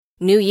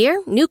New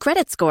year, new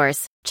credit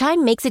scores.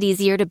 Chime makes it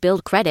easier to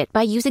build credit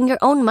by using your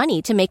own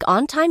money to make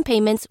on-time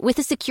payments with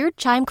a secured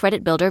Chime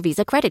Credit Builder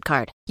Visa credit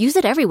card. Use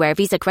it everywhere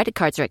Visa credit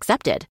cards are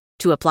accepted.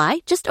 To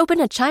apply, just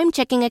open a Chime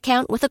checking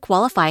account with a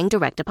qualifying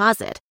direct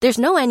deposit. There's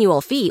no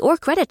annual fee or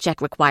credit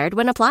check required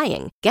when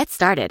applying. Get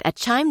started at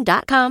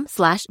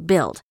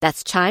chime.com/build.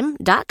 That's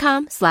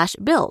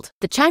chime.com/build.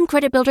 The Chime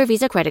Credit Builder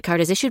Visa credit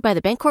card is issued by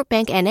the Bancorp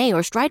Bank N.A.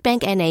 or Stride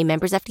Bank N.A.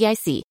 members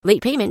FDIC.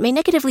 Late payment may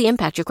negatively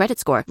impact your credit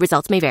score.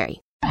 Results may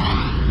vary.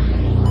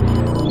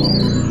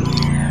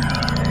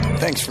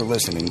 Thanks for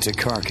listening to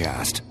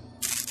CarCast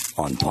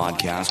on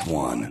Podcast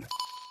One.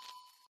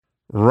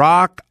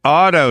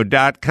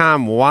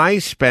 RockAuto.com. Why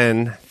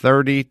spend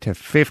 30 to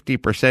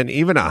 50%,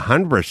 even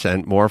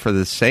 100% more for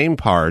the same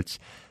parts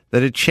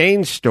that a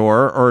chain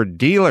store or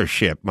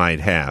dealership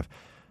might have?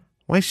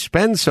 Why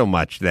spend so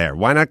much there?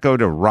 Why not go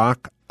to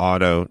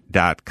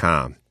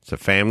RockAuto.com? It's a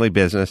family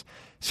business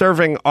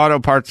serving auto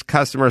parts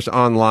customers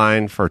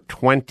online for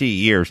 20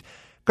 years.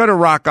 Go to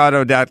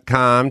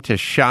RockAuto.com to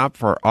shop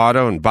for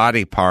auto and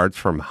body parts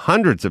from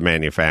hundreds of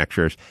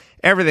manufacturers,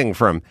 everything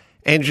from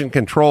engine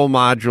control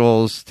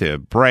modules to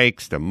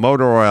brakes to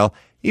motor oil,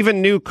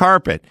 even new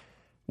carpet.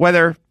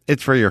 Whether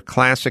it's for your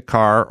classic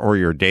car or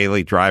your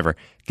daily driver,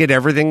 get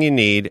everything you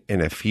need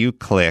in a few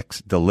clicks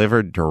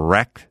delivered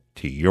direct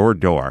to your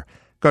door.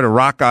 Go to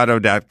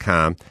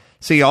RockAuto.com,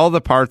 see all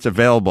the parts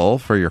available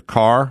for your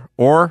car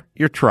or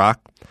your truck.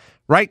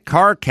 Write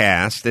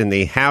CarCast in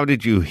the How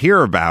Did You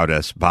Hear About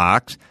Us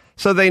box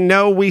so they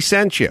know we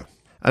sent you.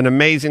 An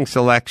amazing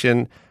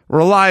selection,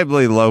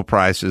 reliably low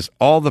prices,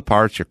 all the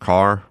parts your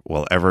car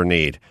will ever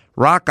need.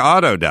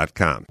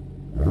 RockAuto.com.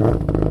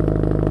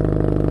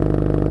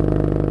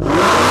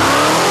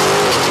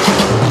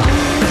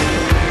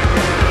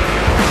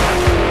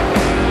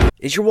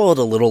 Is your wallet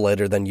a little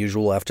lighter than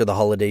usual after the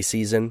holiday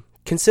season?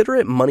 Consider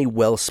it money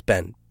well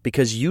spent,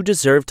 because you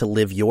deserve to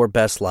live your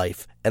best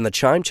life, and the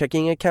Chime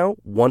checking account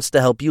wants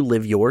to help you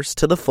live yours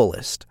to the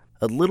fullest.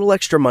 A little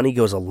extra money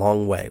goes a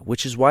long way,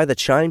 which is why the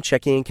Chime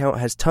checking account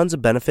has tons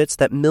of benefits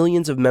that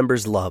millions of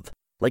members love,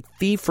 like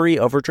fee-free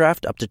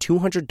overdraft up to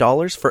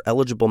 $200 for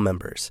eligible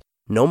members,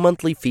 no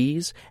monthly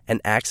fees,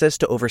 and access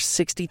to over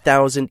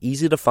 60,000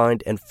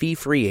 easy-to-find and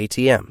fee-free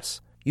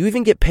ATMs. You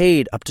even get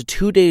paid up to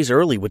 2 days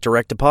early with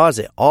direct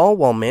deposit, all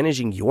while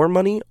managing your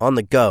money on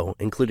the go,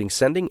 including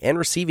sending and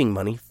receiving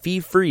money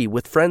fee-free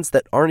with friends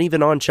that aren't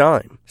even on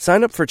Chime.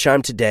 Sign up for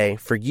Chime today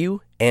for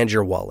you and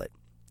your wallet.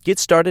 Get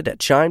started at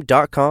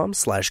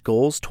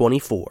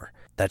chime.com/goals24.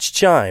 That's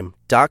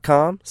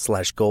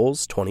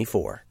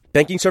chime.com/goals24.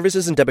 Banking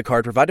services and debit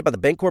card provided by the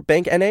Bancorp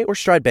Bank N.A. or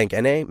Stride Bank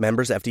N.A.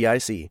 members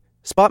FDIC.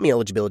 Spot me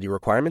eligibility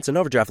requirements and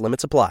overdraft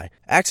limits apply.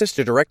 Access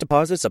to direct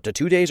deposits up to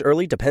 2 days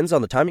early depends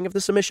on the timing of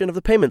the submission of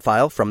the payment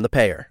file from the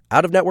payer.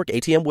 Out-of-network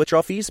ATM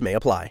withdrawal fees may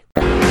apply.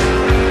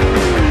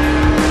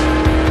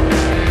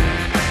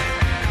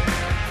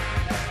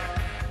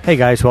 Hey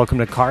guys, welcome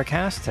to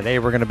CarCast. Today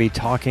we're going to be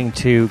talking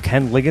to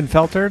Ken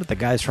Lingenfelter, the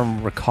guys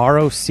from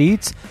Recaro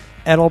Seats,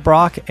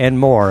 Edelbrock, and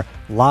more,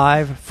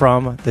 live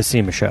from the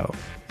SEMA show.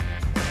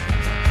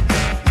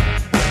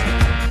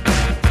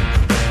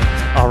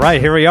 All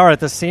right, here we are at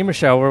the SEMA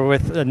show. We're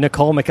with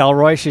Nicole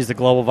McElroy. She's the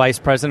Global Vice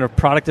President of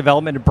Product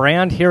Development and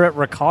Brand here at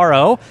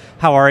Recaro.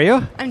 How are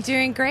you? I'm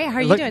doing great. How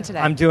are you doing today?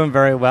 I'm doing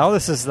very well.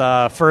 This is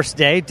the first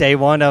day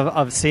one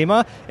of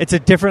SEMA. It's a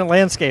different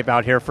landscape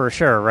out here for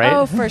sure, right?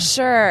 Oh, for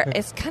sure.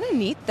 It's kind of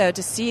neat, though,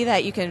 to see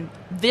that you can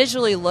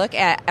visually look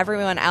at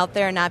everyone out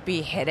there and not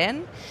be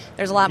hidden.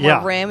 There's a lot more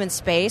room and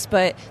space,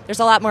 but there's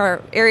a lot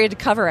more area to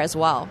cover as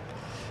well.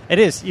 It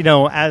is. You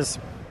know, as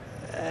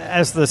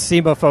the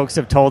SEMA folks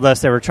have told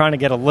us, they were trying to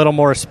get a little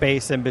more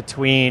space in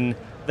between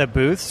the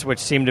booths, which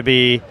seem to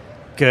be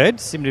good,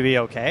 seem to be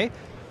okay.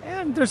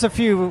 And there's a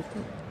few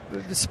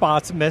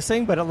spots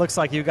missing, but it looks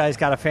like you guys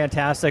got a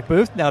fantastic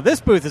booth. Now, this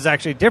booth is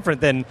actually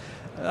different than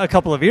a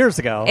couple of years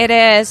ago. It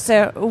is.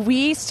 So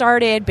we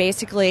started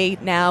basically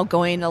now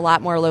going to a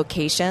lot more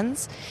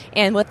locations.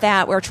 And with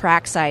that, we're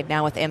trackside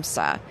now with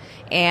IMSA.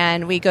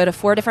 And we go to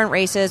 4 different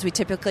races. We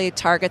typically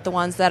target the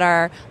ones that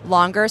are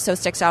longer, so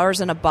 6 hours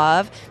and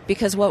above,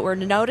 because what we're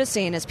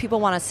noticing is people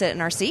want to sit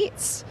in our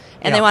seats.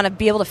 And they want to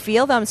be able to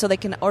feel them so they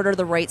can order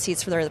the right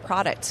seats for their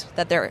product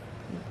that they're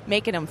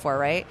making them for,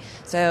 right?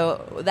 So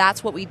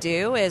that's what we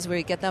do, is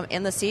we get them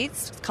in the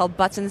seats. It's called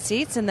butts in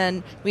seats, and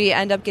then we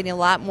end up getting a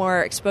lot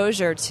more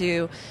exposure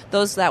to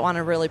those that want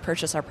to really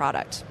purchase our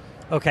product.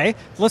 Okay,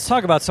 let's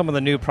talk about some of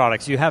the new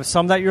products. You have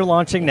some that you're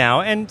launching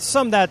now, and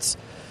some that's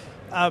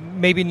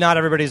maybe not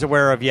everybody's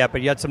aware of yet,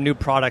 but you had some new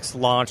products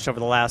launched over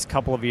the last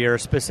couple of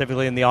years,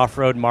 specifically in the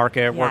off-road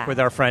market. Work with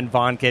our friend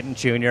Von Kitten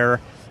Jr.,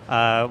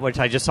 which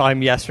I just saw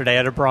him yesterday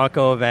at a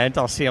Bronco event.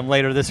 I'll see him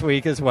later this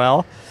week as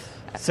well.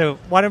 So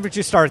why don't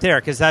you start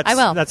there, because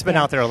that's been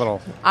out there a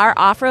little. Our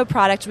off-road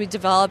product, we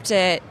developed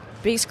it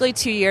basically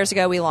 2 years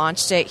ago. We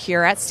launched it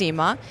here at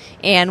SEMA,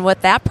 and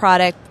with that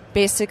product,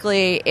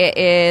 basically it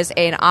is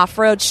an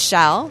off-road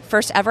shell,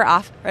 first ever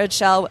off-road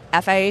shell,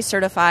 FIA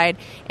certified,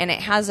 and it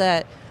has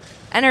a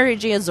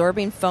energy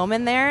absorbing foam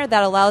in there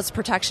that allows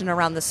protection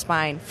around the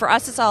spine. For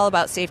us, it's all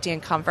about safety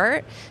and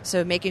comfort.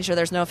 So making sure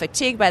there's no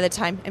fatigue by the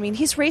time. I mean,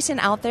 he's racing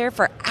out there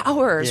for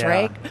hours,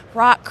 right?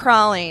 Rock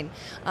crawling,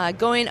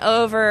 going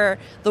over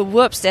the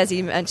whoops, as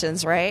he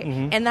mentions, right?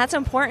 And that's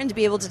important to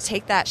be able to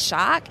take that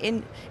shock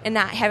and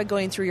not have it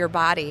going through your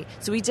body.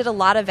 So we did a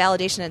lot of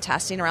validation and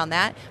testing around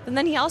that. But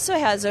then he also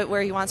has it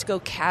where he wants to go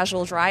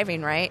casual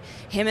driving, right?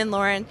 Him and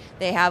Lauren,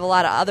 they have a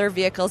lot of other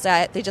vehicles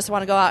that they just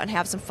want to go out and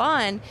have some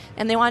fun,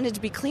 and they want it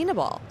to be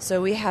cleanable.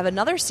 So we have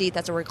another seat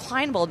that's a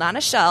reclinable, not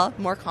a shell,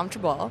 more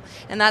comfortable,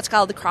 and that's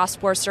called the Cross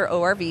Sportster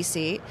ORV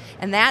seat.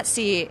 And that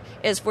seat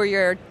is for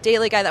your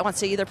daily guy that wants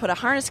to either put a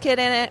harness kit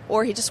in it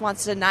or he just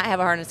wants to not have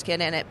a harness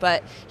kit in it,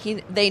 but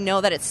they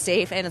know that it's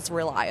safe and it's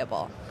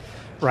reliable.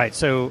 Right.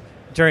 So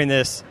during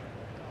this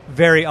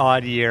very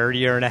odd year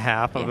and a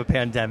half of a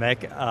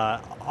pandemic,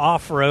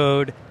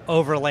 off-road,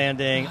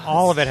 overlanding,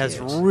 all of it has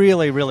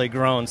really, really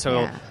grown.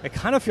 So it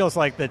kind of feels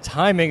like the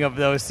timing of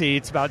those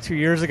seats about 2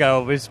 years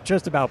ago was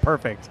just about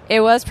perfect.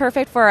 It was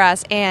perfect for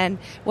us. And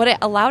what it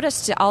allowed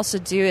us to also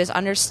do is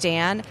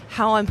understand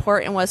how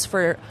important it was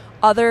for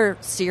other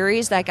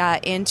series that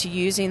got into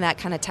using that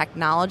kind of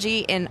technology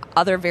in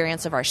other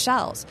variants of our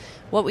shells.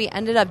 What we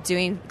ended up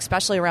doing,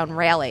 especially around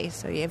rally,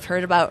 so you've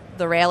heard about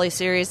the rally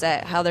series,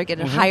 that how they're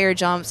getting higher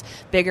jumps,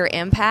 bigger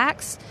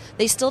impacts.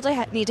 They still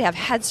need to have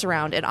head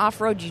surround, and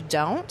off-road you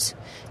don't.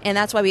 And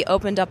that's why we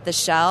opened up the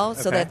shell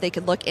so that they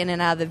could look in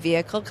and out of the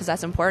vehicle, because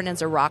that's important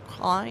as a rock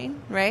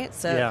climb, right?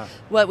 So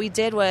what we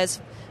did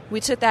was we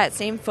took that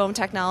same foam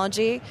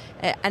technology,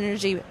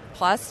 Energy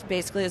Plus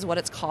basically is what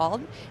it's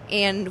called,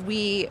 and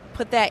we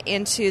put that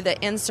into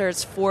the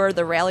inserts for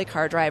the rally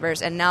car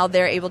drivers, and now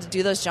they're able to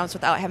do those jumps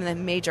without having a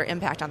major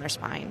impact on their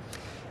spine.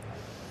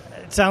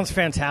 It sounds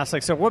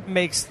fantastic. So what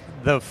makes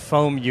the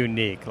foam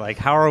unique? Like,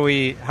 how are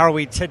we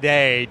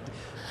today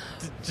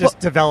just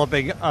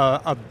developing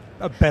a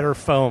better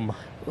foam?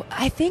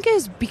 I think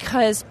it's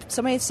because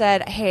somebody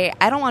said, hey,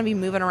 I don't want to be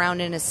moving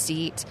around in a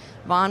seat.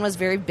 Vaughn was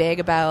very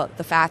big about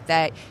the fact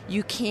that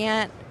you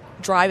can't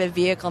drive a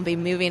vehicle and be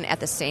moving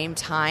at the same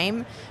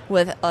time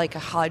with like a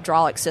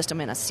hydraulic system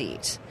in a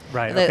seat.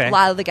 Right. That a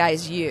lot of the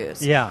guys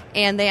use. Yeah.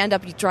 And they end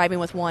up driving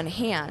with one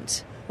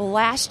hand. Well,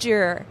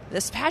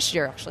 this past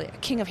year, actually,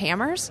 King of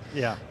Hammers,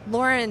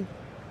 Lauren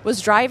was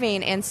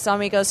driving and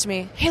somebody goes to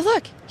me, hey,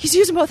 look, he's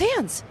using both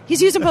hands.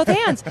 He's using both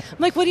hands. I'm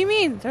like, what do you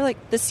mean? They're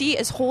like, the seat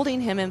is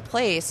holding him in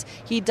place.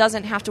 He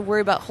doesn't have to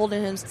worry about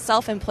holding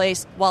himself in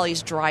place while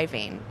he's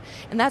driving.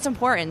 And that's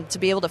important to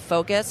be able to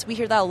focus. We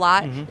hear that a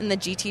lot in the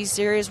GT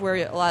series where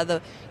a lot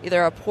of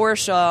either a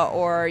Porsche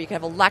or you can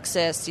have a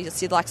Lexus. You can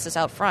see the Lexus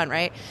out front,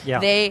 right? Yeah.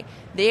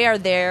 They are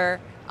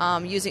there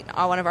using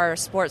one of our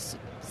sports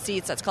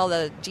seats that's called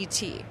a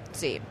GT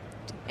seat.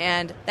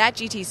 And that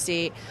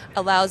GTC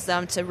allows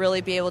them to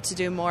really be able to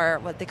do more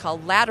what they call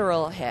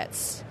lateral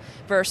hits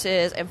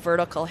versus a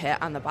vertical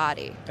hit on the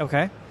body.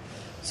 Okay.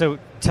 So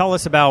tell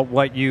us about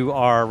what you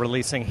are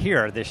releasing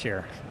here this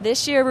year.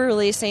 This year we're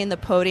releasing the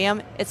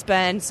Podium. It's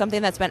been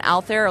something that's been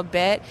out there a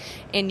bit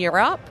in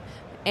Europe,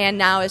 and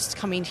now it's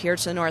coming here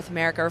to North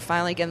America. We're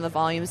finally getting the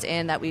volumes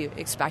in that we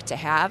expect to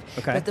have.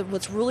 Okay. But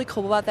what's really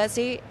cool about that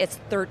seat, it's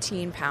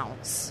 13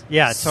 pounds.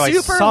 Yeah, so I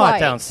saw it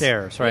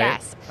downstairs, right?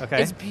 Yes.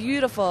 Okay. It's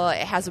beautiful.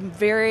 It has a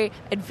very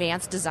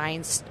advanced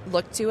design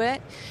look to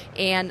it,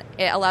 and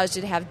it allows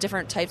you to have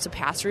different types of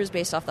pass-throughs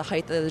based off the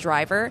height of the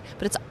driver,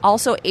 but it's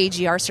also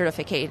AGR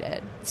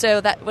certificated.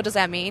 So what does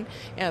that mean?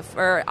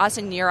 For us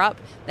in Europe,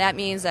 that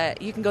means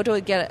that you can go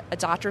to get a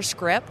doctor's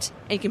script,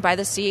 and you can buy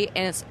the seat,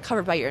 and it's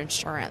covered by your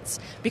insurance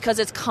because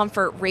it's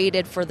comfort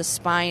rated for the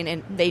spine,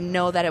 and they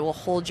know that it will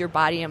hold your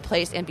body in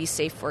place and be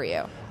safe for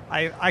you.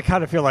 I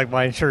kind of feel like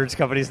my insurance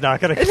company's not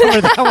going to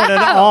cover that one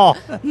at all.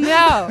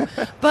 No,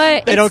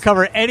 but they don't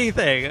cover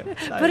anything.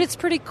 But it's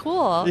pretty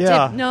cool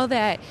to know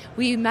that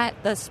we met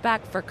the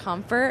spec for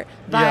comfort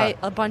by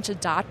a bunch of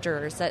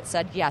doctors that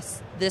said,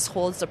 yes, this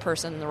holds the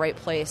person in the right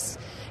place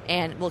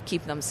and will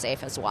keep them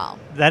safe as well.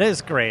 That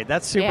is great.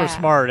 That's super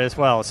smart as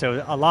well.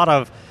 So a lot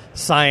of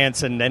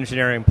science and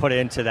engineering put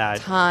into that.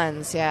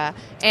 Tons, yeah.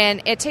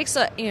 And it takes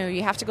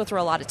you have to go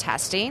through a lot of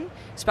testing,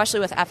 especially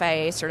with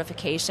FIA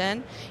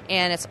certification,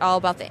 and it's all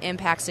about the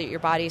impacts that your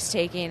body's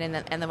taking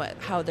and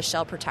how the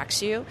shell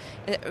protects you.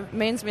 It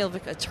reminds me of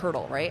like a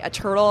turtle, right? A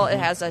turtle, it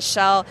has a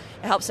shell,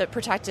 it helps it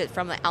protect it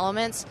from the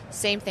elements.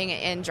 Same thing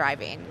in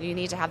driving. You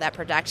need to have that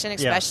protection,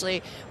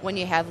 especially when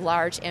you have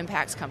large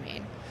impacts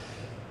coming.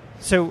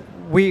 So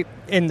we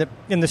in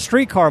the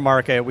street car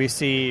market, we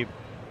see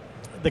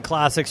the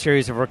classic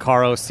series of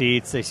Recaro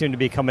seats. They seem to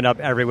be coming up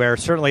everywhere.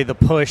 Certainly the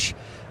push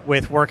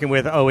with working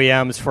with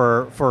OEMs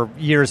for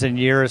years and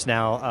years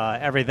now,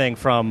 everything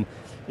from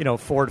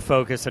Ford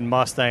Focus and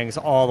Mustangs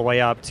all the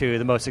way up to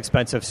the most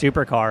expensive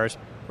supercars.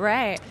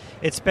 Right.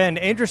 It's been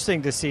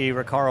interesting to see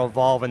Recaro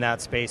evolve in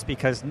that space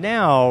because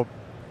now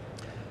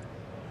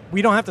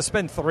we don't have to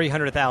spend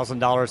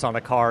 $300,000 on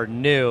a car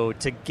new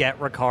to get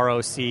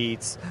Recaro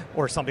seats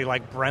or something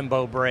like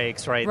Brembo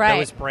brakes, right?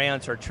 Those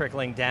brands are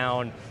trickling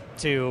down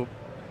to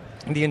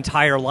the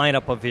entire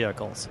lineup of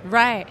vehicles.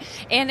 Right.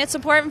 And it's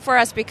important for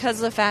us because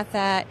of the fact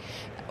that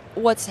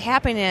what's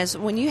happening is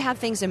when you have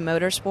things in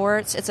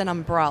motorsports, it's an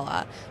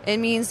umbrella. It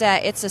means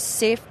that it's a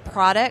safe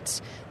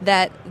product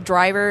that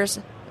drivers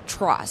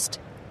trust.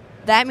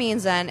 That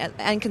means then,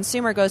 and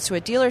consumer goes to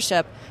a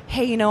dealership,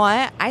 hey, you know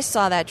what? I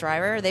saw that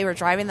driver. They were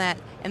driving that,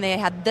 and they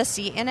had this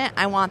seat in it.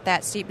 I want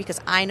that seat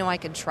because I know I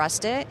can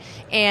trust it.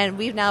 And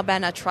we've now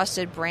been a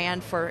trusted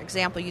brand. For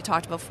example, you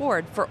talked about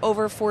Ford for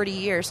over 40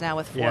 years now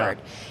with Ford.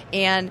 Yeah.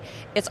 And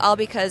it's all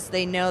because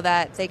they know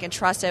that they can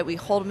trust it. We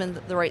hold them in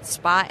the right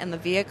spot in the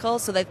vehicle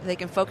so that they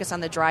can focus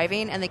on the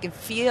driving and they can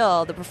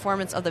feel the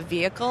performance of the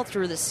vehicle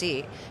through the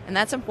seat. And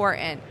that's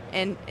important.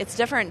 And it's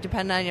different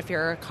depending on if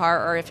you're a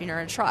car or if you're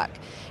in a truck.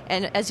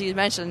 And as you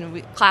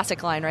mentioned,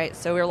 classic line, right?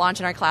 So we're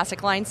launching our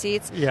classic line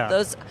seats.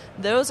 Yeah.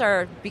 Those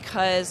are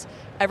because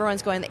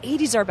everyone's going, the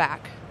 80s are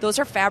back. Those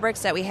are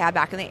fabrics that we had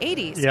back in the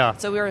 80s. Yeah.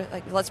 So we were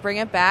like, let's bring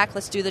it back.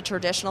 Let's do the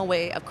traditional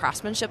way of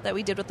craftsmanship that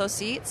we did with those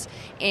seats.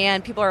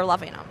 And people are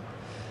loving them.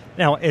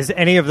 Now, is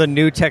any of the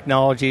new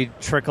technology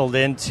trickled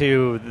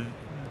into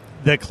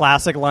the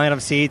classic line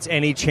of seats?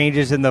 Any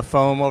changes in the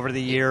foam over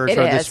the years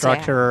the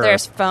structure? Yeah.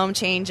 There's foam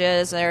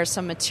changes. There's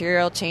some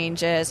material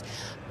changes.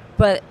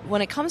 But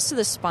when it comes to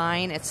the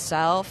spine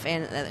itself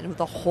and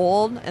the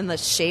hold and the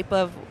shape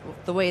of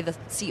the way the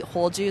seat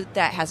holds you,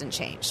 that hasn't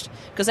changed.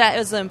 Because that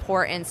is the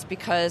importance,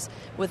 because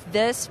with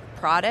this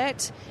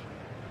product,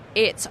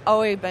 it's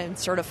always been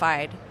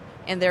certified,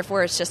 and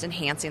therefore it's just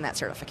enhancing that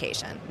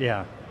certification.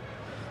 Yeah.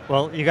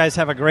 Well, you guys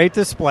have a great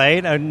display,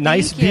 a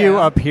nice view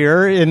up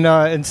here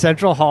in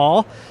Central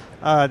Hall.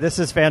 This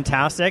is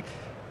fantastic.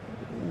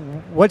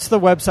 What's the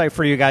website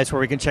for you guys where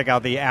we can check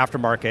out the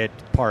aftermarket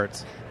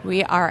parts?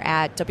 We are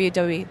at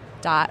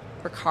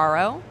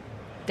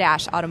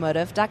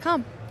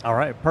www.recaro-automotive.com. All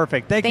right,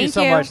 perfect. Thank you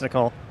so much,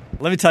 Nicole.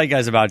 Let me tell you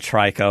guys about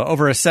Trico.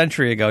 Over a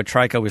century ago,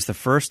 Trico was the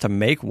first to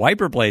make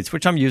wiper blades,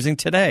 which I'm using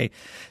today.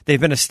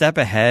 They've been a step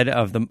ahead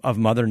of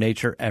Mother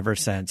Nature ever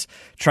since.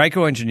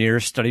 Trico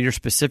engineers study your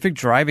specific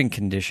driving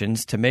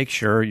conditions to make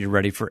sure you're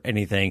ready for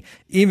anything,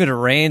 even if it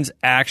rains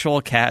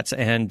actual cats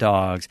and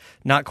dogs.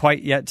 Not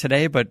quite yet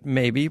today, but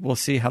maybe. We'll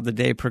see how the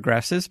day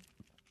progresses.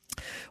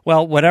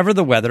 Well, whatever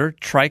the weather,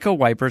 Trico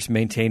wipers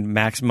maintain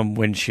maximum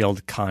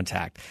windshield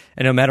contact.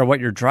 And no matter what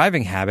your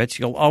driving habits,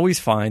 you'll always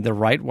find the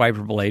right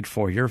wiper blade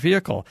for your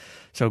vehicle.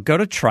 So go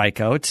to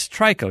Trico. It's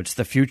Trico. It's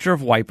the future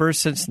of wipers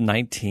since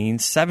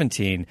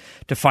 1917.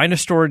 To find a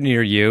store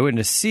near you and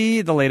to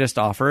see the latest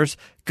offers,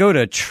 go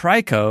to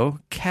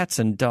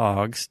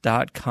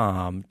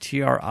TricoCatsandDogs.com.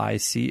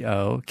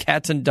 Trico,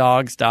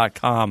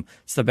 catsanddogs.com.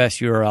 It's the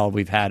best URL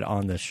we've had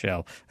on this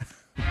show.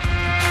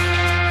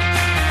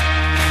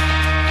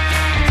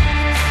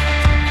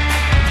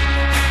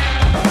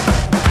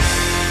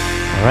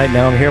 All right,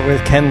 now I'm here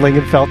with Ken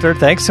Lingenfelter.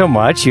 Thanks so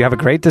much. You have a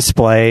great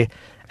display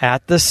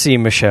at the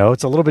SEMA show.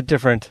 It's a little bit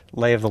different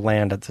lay of the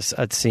land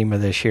at SEMA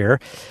this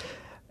year.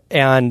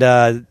 And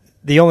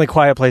the only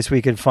quiet place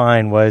we could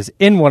find was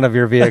in one of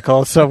your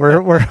vehicles. So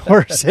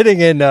we're sitting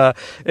in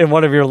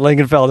one of your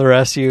Lingenfelter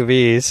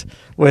SUVs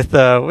with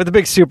a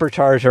big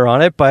supercharger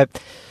on it.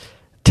 But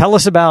tell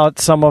us about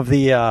some of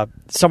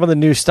the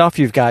new stuff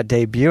you've got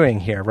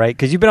debuting here, right?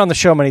 Because you've been on the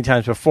show many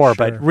times before,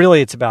 Sure. but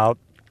really it's about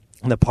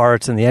the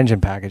parts and the engine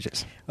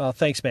packages. Well,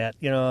 thanks, Matt.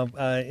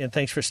 And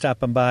thanks for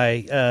stopping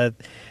by.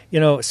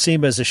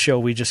 SEMA is a show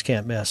we just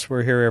can't miss.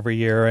 We're here every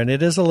year, and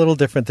it is a little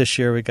different this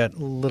year. We got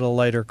a little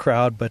lighter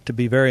crowd, but to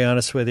be very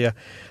honest with you,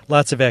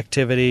 lots of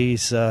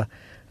activities.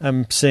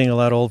 I'm seeing a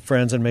lot of old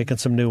friends and making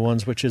some new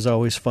ones, which is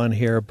always fun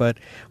here. But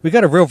we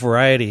got a real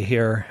variety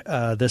here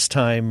this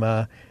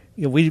time.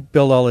 We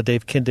build all of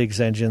Dave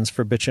Kindig's engines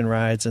for Bitchin'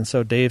 Rides, and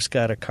so Dave's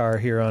got a car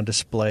here on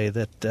display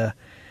that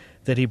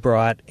he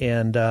brought,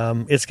 and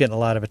it's getting a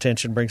lot of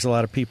attention, brings a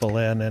lot of people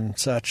in and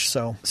such.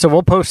 So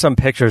we'll post some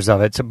pictures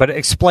of it, but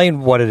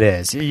explain what it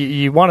is.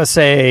 You want to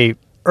say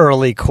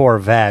early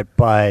Corvette,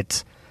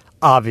 but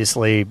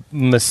obviously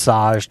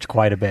massaged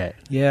quite a bit.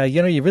 Yeah,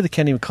 you really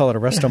can't even call it a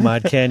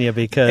resto-mod, can you?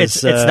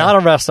 Because it's not a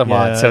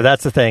resto-mod, yeah. So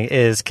that's the thing,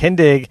 is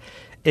Kindig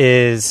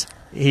is...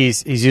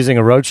 He's using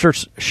a Roadster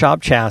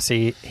shop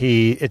chassis.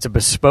 It's a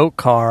bespoke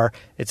car.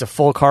 It's a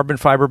full carbon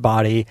fiber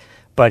body,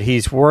 but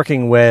he's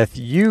working with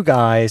you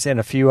guys and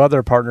a few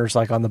other partners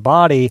like on the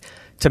body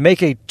to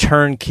make a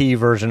turnkey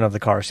version of the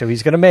car. So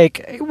he's going to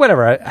make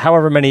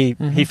however many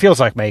he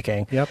feels like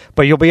making. Yep.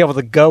 But you'll be able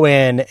to go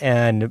in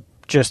and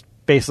just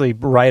basically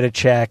write a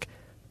check,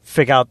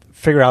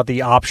 figure out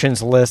the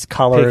options list,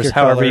 colors,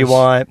 however you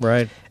want,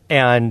 right,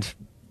 and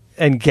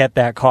get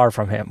that car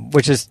from him,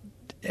 which is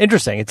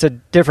interesting. It's a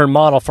different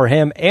model for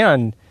him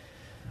and,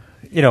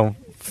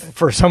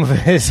 for some of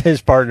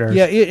his partners.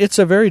 Yeah, it's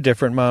a very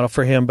different model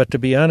for him. But to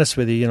be honest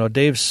with you,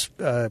 Dave's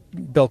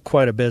built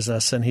quite a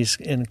business, and he's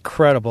an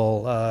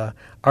incredible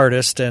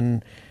artist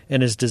and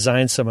has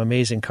designed some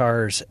amazing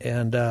cars.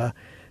 And,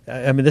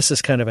 this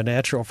is kind of a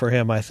natural for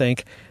him, I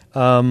think.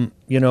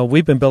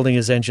 We've been building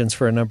his engines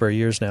for a number of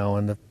years now,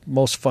 and the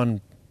most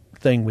fun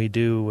thing we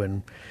do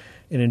and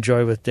and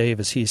enjoy with Dave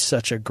is he's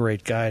such a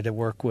great guy to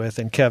work with,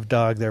 and Kev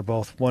Dog, they're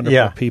both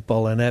wonderful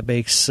people, and that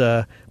makes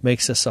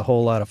this a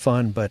whole lot of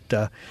fun.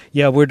 But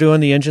we're doing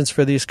the engines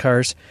for these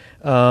cars.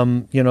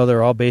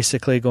 They're all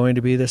basically going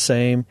to be the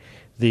same.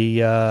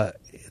 The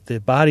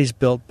body's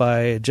built by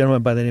a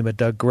gentleman by the name of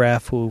Doug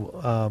Graff, who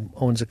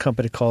owns a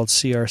company called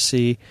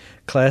CRC,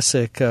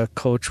 Classic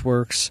Coach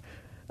Works,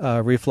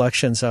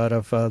 reflections out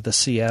of the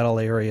Seattle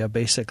area,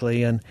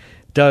 basically. And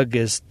Doug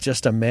is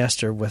just a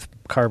master with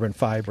carbon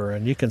fiber,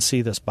 and you can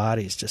see this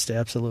body is just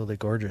absolutely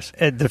gorgeous.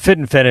 The fit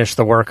and finish,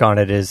 the work on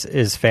it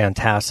is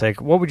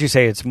fantastic. What would you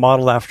say? It's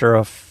modeled after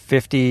a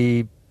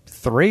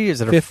 53?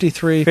 Is it a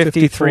 53,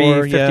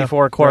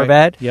 54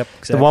 Corvette? Right. Yep,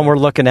 exactly. The one we're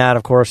looking at,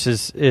 of course,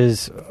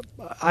 is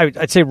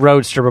I'd say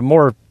roadster, but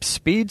more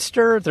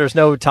speedster. There's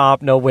no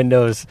top, no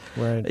windows,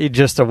 right.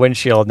 Just a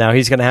windshield. Now,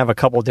 he's going to have a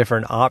couple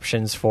different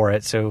options for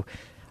it, so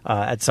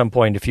at some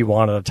point, if you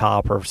wanted a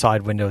top or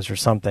side windows or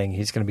something,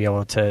 he's going to be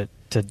able to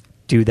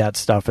do that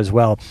stuff as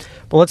well.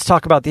 But let's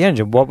talk about the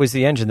engine. What was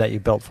the engine that you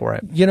built for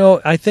it?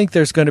 I think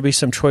there's going to be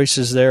some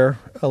choices there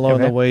along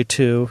the way,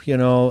 too.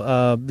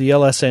 The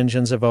LS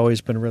engines have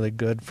always been really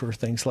good for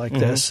things like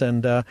this,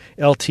 and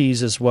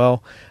LTs as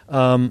well.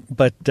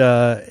 But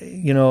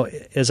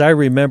as I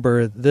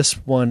remember, this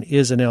one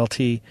is an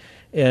LT,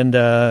 and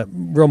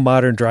real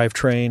modern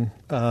drivetrain,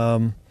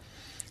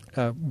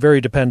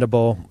 very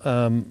dependable.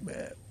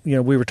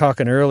 We were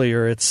talking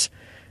earlier, it's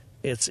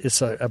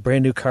a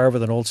brand new car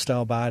with an old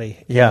style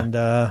body, and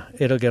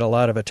it'll get a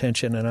lot of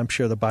attention, and I'm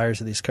sure the buyers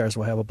of these cars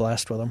will have a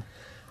blast with them.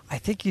 I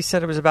think you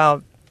said it was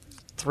about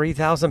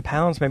 3,000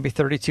 pounds, maybe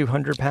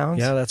 3,200 pounds.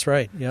 Yeah, that's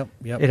right. Yep.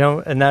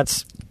 And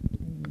that's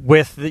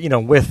with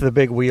the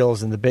big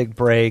wheels and the big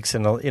brakes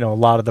and a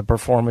lot of the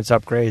performance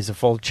upgrades, the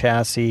full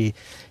chassis.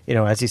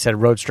 As you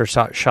said, roadster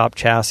shop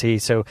chassis.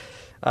 So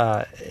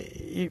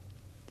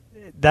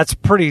that's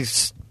pretty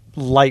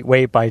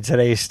lightweight by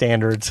today's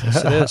standards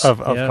of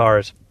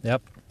cars.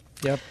 Yep.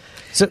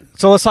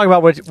 So let's talk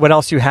about what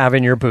else you have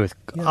in your booth.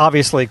 Yeah.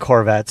 Obviously,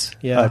 Corvettes.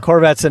 Yeah.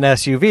 Corvettes and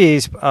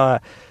SUVs,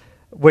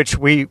 which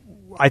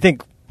I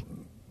think,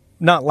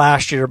 not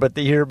last year, but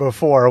the year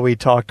before, we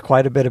talked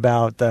quite a bit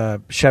about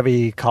the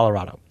Chevy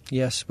Colorado.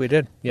 Yes, we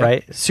did. Yep.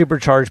 Right?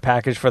 Supercharged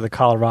package for the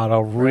Colorado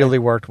really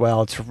worked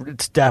well.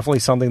 It's definitely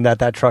something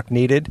that truck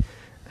needed.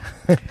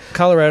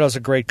 Colorado's a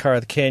great car.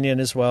 The Canyon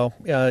as well.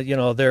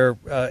 They're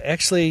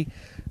actually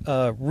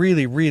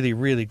really, really,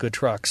 really good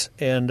trucks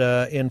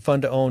and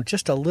fun to own.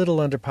 Just a little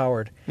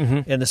underpowered.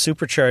 And the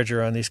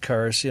supercharger on these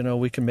cars,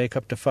 we can make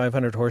up to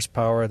 500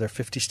 horsepower. They're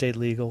 50-state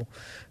legal.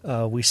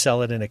 We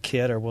sell it in a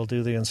kit, or we'll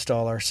do the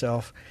install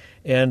ourselves.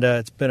 And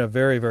it's been a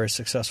very, very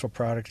successful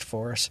product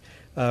for us.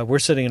 We're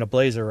sitting in a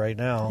Blazer right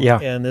now,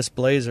 and this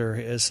Blazer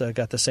has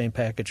got the same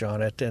package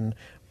on it. And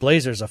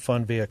Blazer's a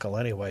fun vehicle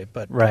anyway,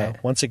 but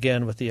once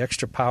again, with the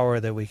extra power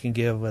that we can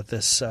give with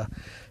this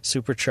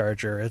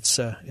supercharger,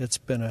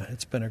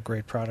 it's been a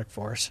great product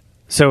for us.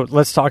 So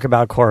let's talk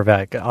about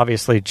Corvette.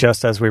 Obviously,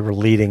 just as we were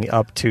leading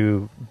up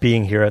to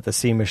being here at the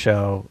SEMA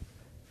show,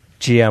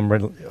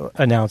 GM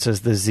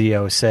announces the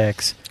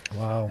Z06.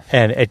 Wow.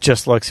 And it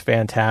just looks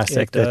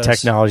fantastic, the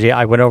technology.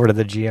 I went over to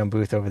the GM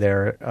booth over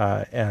there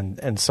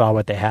and saw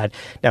what they had.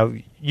 Now,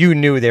 you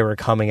knew they were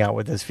coming out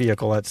with this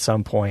vehicle at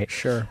some point.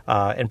 Sure.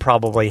 And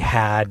probably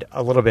had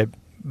a little bit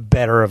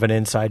better of an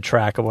inside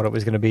track of what it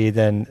was going to be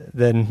than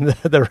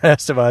the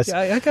rest of us. Yeah,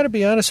 I got to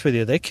be honest with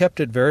you. They kept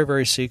it very,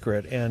 very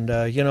secret. And,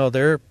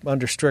 they're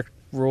under strict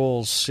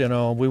rules.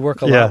 We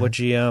work a lot with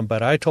GM,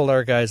 but I told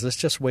our guys, let's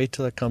just wait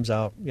till it comes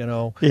out. I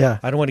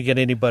don't want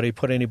to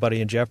put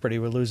anybody in jeopardy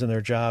with losing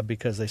their job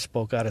because they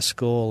spoke out of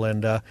school.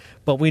 And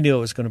but we knew it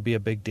was going to be a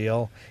big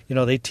deal.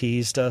 They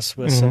teased us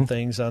with some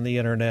things on the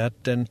internet,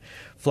 and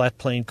flat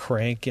plane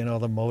crank.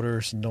 The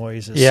motor's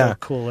noise is so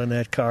cool in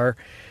that car.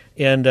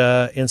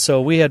 And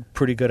so we had a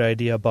pretty good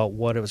idea about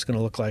what it was going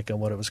to look like and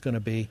what it was going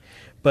to be.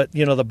 But,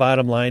 the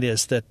bottom line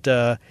is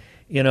that,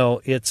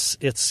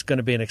 it's going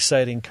to be an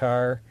exciting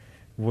car.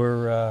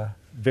 We're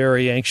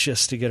very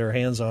anxious to get our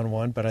hands on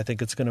one, but I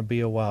think it's going to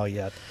be a while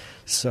yet.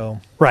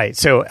 Right.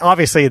 So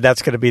obviously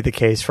that's going to be the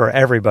case for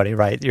everybody,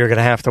 right? You're going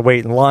to have to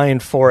wait in line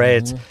for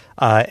it.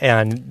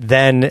 And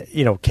then,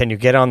 can you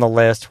get on the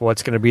list?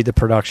 What's going to be the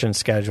production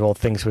schedule?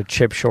 Things with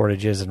chip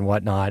shortages and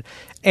whatnot.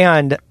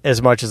 And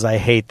as much as I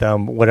hate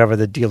them, whatever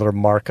the dealer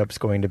markup's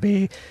going to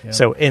be. Yeah.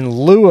 So in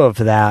lieu of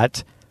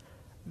that,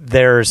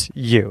 there's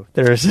you.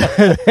 There's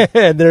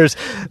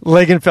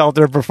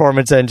Lingenfelter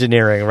Performance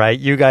Engineering, right?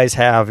 You guys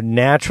have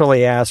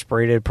naturally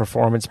aspirated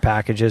performance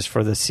packages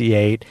for the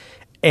C8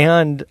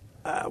 and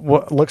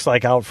what looks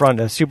like out front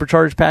a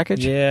supercharged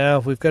package. Yeah,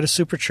 we've got a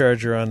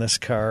supercharger on this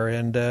car,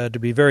 and to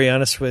be very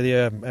honest with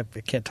you, I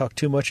can't talk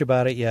too much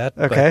about it yet.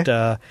 Okay.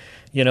 But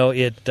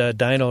it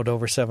dynoed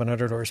over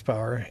 700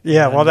 horsepower.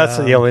 Yeah, and, well, that's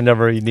the only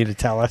number you need to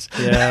tell us.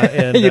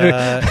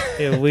 Yeah,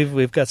 and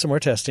we've got some more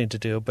testing to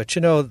do. But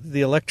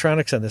the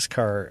electronics on this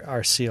car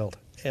are sealed,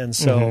 and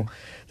so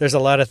there's a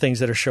lot of things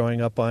that are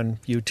showing up on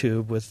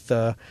YouTube with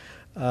the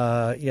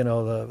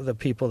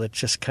people that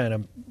just kind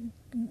of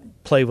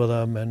play with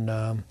them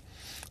and.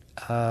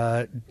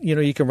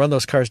 you can run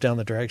those cars down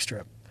the drag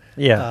strip.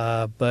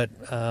 Yeah. But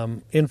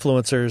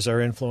influencers are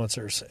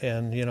influencers,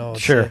 and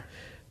Sure.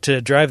 to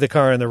drive the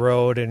car on the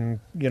road and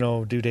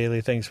do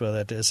daily things with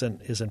it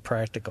isn't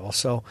practical.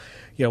 So,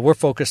 we're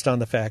focused on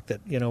the fact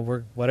that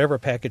whatever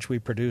package we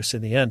produce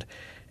in the end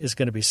is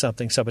going to be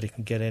something somebody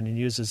can get in and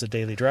use as a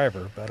daily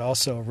driver, but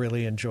also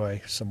really enjoy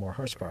some more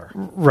horsepower.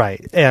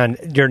 Right,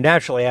 and your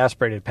naturally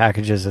aspirated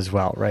packages as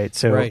well, right?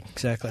 So, right,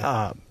 exactly.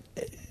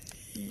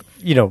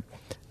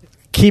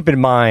 Keep in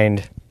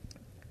mind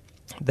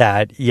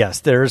that yes,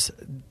 there's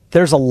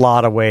a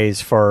lot of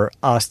ways for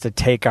us to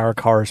take our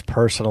cars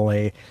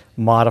personally,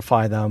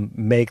 modify them,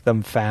 make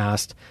them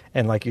fast,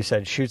 and like you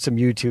said, shoot some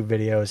YouTube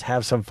videos,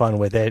 have some fun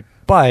with it.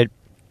 But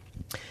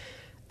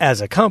as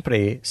a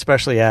company,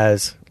 especially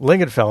as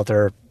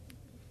Lingenfelter,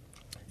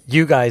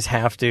 you guys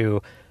have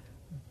to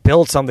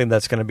build something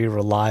that's going to be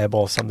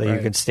reliable, something you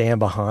can stand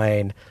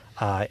behind,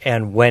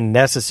 and when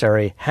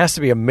necessary, has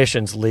to be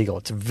emissions legal.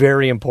 It's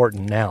very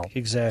important now.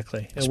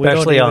 Exactly. And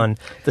especially on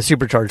the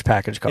supercharged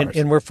package cars.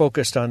 And we're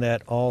focused on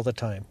that all the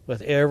time.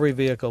 With every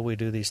vehicle we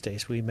do these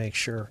days, we make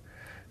sure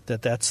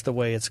that that's the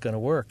way it's going to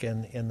work.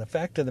 And the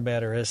fact of the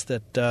matter is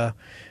that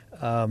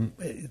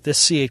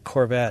this C8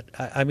 Corvette,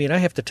 I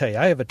have to tell you,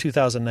 I have a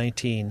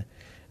 2019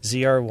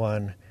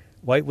 ZR1,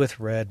 white with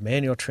red,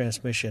 manual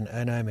transmission,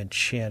 and I'm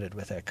enchanted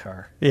with that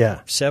car.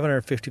 Yeah.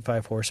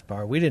 755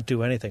 horsepower. We didn't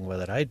do anything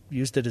with it. I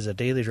used it as a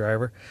daily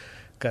driver,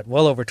 got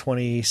well over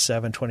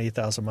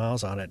 28,000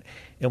 miles on it.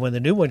 And when the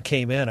new one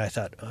came in, I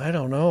thought, I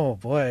don't know,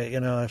 boy,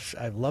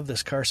 I love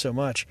this car so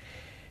much.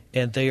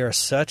 And they are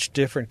such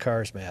different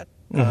cars, Matt.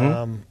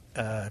 Mm-hmm.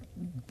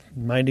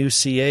 My new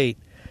C8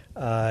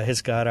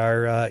 has got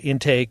our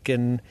intake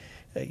and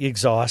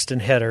exhaust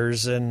and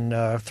headers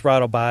and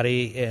throttle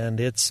body, and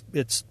it's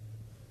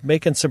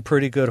making some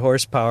pretty good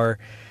horsepower.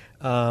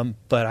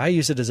 But I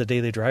use it as a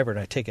daily driver, and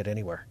I take it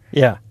anywhere.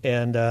 Yeah,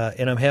 and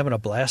I'm having a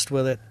blast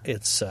with it.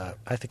 It's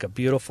I think a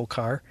beautiful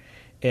car,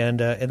 and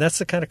that's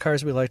the kind of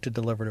cars we like to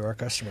deliver to our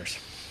customers.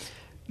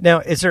 Now,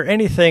 is there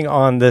anything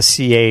on the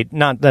C8,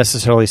 not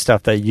necessarily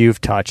stuff that you've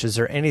touched, is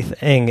there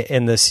anything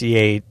in the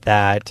C8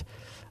 that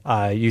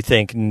you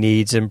think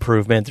needs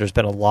improvement? There's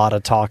been a lot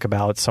of talk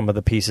about some of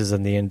the pieces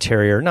in the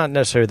interior, not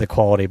necessarily the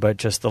quality, but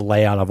just the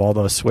layout of all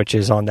those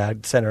switches on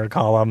that center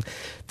column.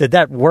 Did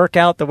that work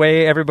out the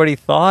way everybody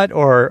thought,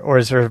 or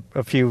is there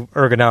a few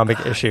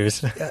ergonomic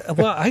issues?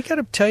 Well, I got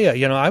to tell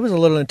you, I was a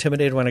little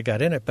intimidated when I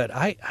got in it, but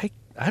I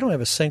don't have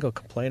a single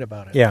complaint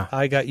about it. Yeah.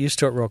 I got used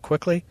to it real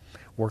quickly.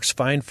 Works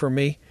fine for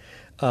me.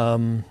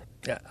 I'm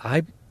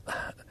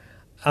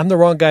the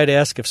wrong guy to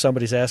ask if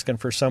somebody's asking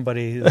for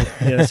somebody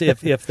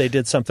if they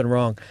did something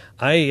wrong.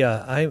 I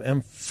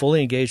am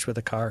fully engaged with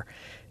the car,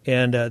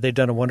 and they've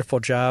done a wonderful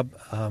job.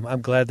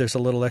 I'm glad there's a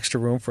little extra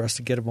room for us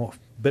to get a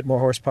bit more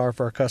horsepower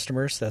for our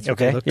customers. That's what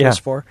they look to us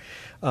for.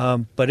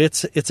 But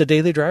it's a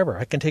daily driver.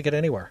 I can take it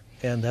anywhere,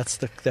 and that's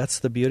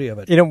the beauty of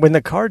it. When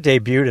the car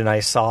debuted and I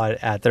saw it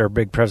at their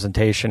big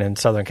presentation in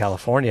Southern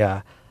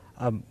California,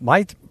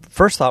 my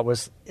first thought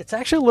was it's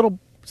actually a little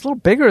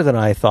bigger than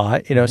I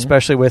thought, mm-hmm.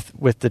 especially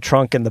with the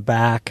trunk in the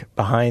back,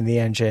 behind the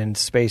engine,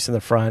 space in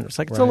the front. It's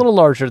a little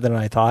larger than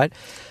I thought.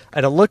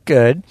 And it looked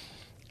good.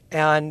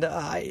 And,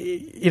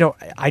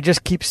 I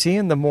just keep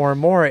seeing them more and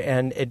more,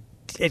 and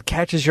it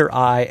catches your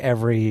eye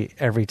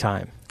every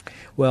time.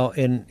 Well,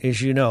 and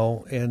as you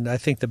know, and I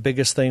think the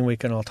biggest thing we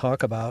can all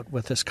talk about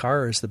with this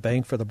car is the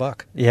bang for the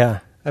buck. Yeah.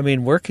 I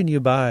mean, where can you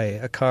buy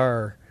a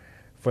car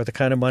for the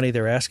kind of money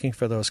they're asking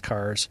for those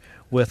cars,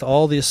 with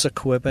all this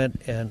equipment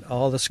and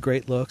all this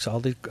great looks, all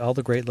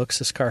the great looks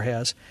this car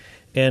has,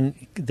 and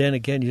then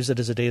again use it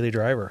as a daily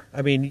driver?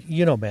 I mean,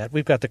 Matt,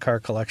 we've got the car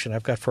collection.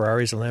 I've got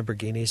Ferraris and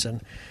Lamborghinis,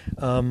 and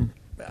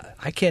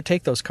I can't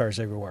take those cars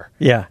everywhere.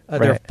 Yeah,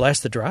 they're a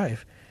blast to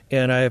drive,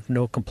 and I have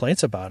no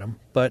complaints about them.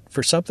 But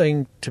for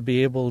something to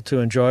be able to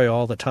enjoy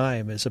all the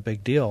time is a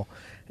big deal,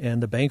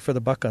 and the bang for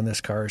the buck on this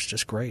car is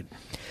just great.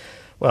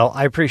 Well,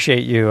 I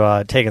appreciate you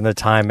taking the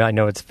time. I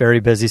know it's very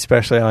busy,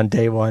 especially on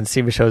day one.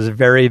 SEMA show is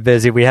very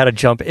busy. We had to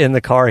jump in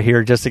the car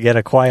here just to get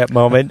a quiet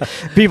moment.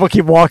 People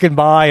keep walking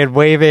by and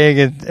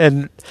waving,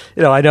 and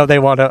I know they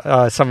want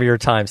some of your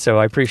time. So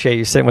I appreciate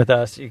you sitting with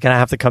us. You're going to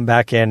have to come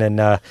back in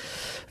and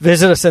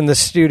visit us in the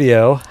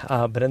studio.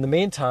 But in the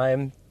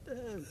meantime,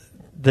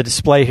 the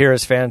display here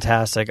is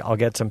fantastic. I'll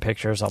get some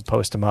pictures. I'll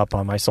post them up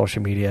on my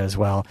social media as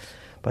well.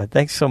 But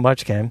thanks so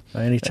much, Ken.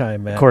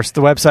 Anytime, man. Of course,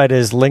 the website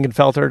is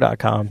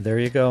lingenfelter.com. There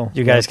you go.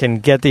 You guys can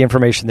get the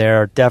information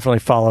there. Definitely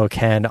follow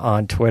Ken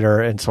on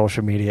Twitter and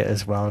social media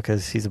as well,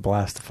 because he's a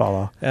blast to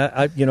follow.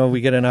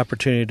 We get an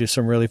opportunity to do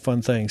some really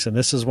fun things, and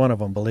this is one of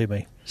them, believe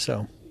me.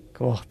 So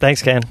cool.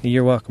 Thanks, Ken.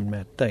 You're welcome,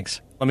 Matt. Thanks.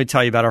 Let me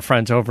tell you about our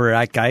friends over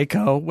at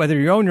Geico. Whether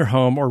you own your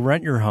home or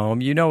rent your home,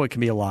 it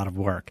can be a lot of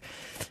work.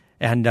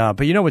 And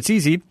but what's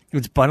easy?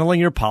 It's bundling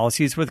your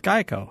policies with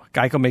Geico.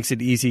 Geico makes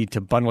it easy to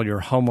bundle your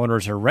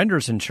homeowners or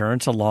renters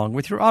insurance along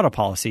with your auto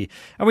policy.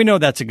 And we know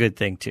that's a good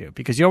thing, too,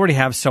 because you already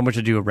have so much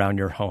to do around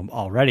your home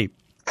already.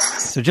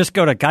 So just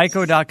go to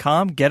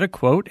geico.com, get a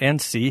quote, and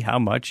see how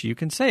much you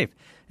can save.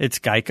 It's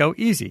Geico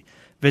easy.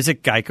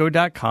 Visit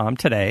geico.com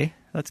today.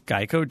 That's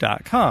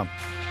geico.com.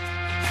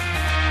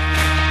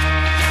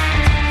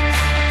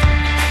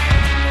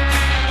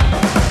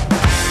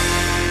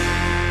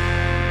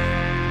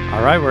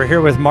 All right, we're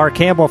here with Mark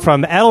Campbell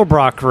from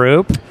Edelbrock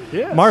Group.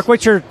 Yes. Mark,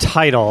 what's your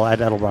title at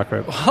Edelbrock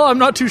Group? Well, I'm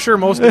not too sure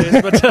most days,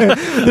 but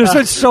there's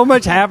been so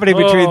much happening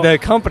between the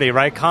company,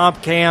 right?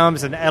 Comp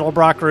Cams and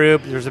Edelbrock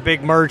Group. There's a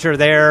big merger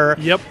there.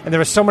 Yep. And there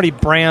were so many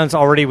brands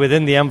already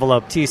within the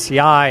envelope,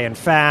 TCI and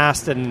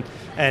Fast, and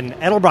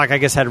Edelbrock, I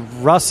guess, had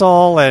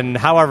Russell and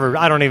however,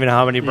 I don't even know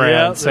how many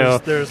brands. Yeah,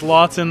 there's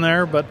lots in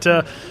there, but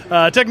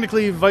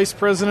technically vice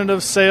president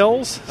of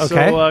sales.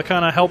 Okay. So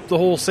kind of help the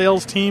whole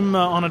sales team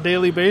on a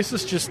daily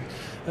basis just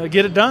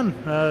get it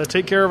done,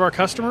 take care of our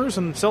customers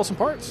and sell some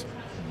parts.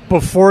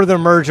 Before the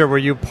merger, were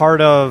you part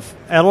of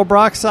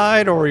Edelbrock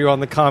side or were you on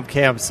the Comp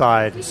Cam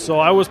side? So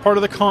I was part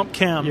of the Comp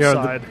Cam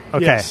side.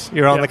 Okay, yes.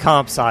 You're on the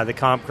Comp side, the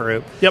Comp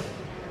Group. Yep.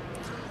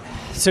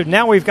 So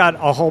now we've got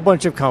a whole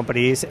bunch of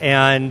companies,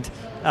 and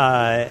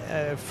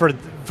for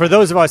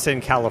those of us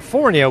in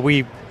California,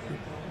 we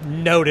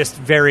noticed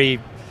very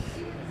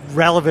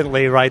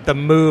relevantly, right, the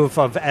move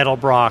of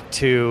Edelbrock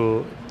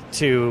to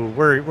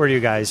where are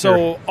you guys?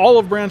 So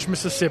Olive Branch,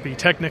 Mississippi,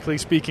 technically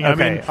speaking.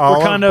 Okay, I mean,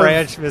 Olive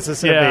Branch,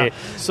 Mississippi. Yeah.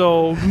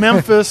 So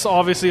Memphis,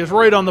 obviously, is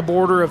right on the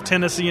border of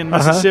Tennessee and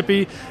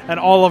Mississippi, and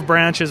Olive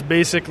Branch is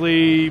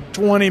basically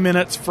 20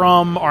 minutes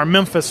from our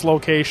Memphis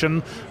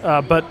location.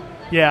 But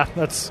yeah,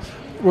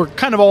 we're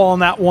kind of all in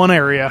that one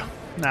area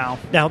now.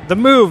 Now the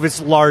move is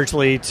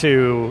largely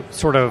to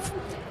sort of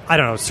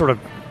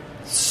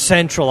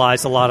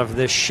centralize a lot of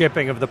the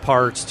shipping of the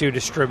parts to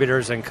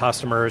distributors and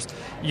customers.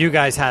 You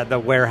guys had the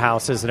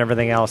warehouses and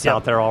everything else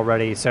out there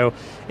already. So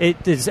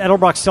does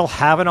Edelbrock still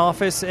have an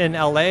office in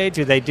LA?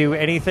 Do they do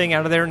anything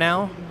out of there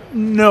now?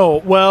 No.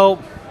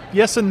 Well,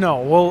 yes and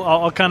no. Well,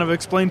 I'll kind of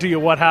explain to you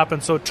what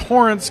happened. So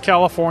Torrance,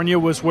 California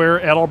was where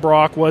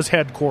Edelbrock was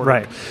headquartered.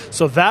 Right.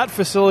 So that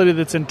facility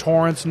that's in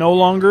Torrance no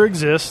longer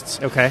exists.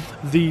 Okay.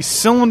 The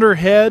cylinder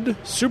head,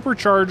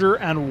 supercharger,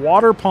 and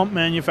water pump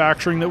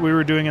manufacturing that we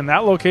were doing in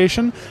that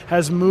location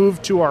has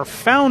moved to our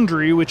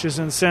foundry, which is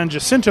in San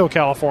Jacinto,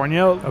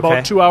 California,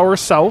 about 2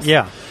 hours south.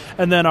 Yeah.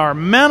 And then our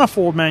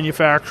manifold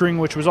manufacturing,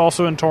 which was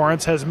also in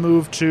Torrance, has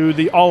moved to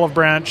the Olive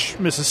Branch,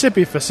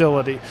 Mississippi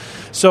facility.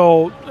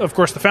 So, of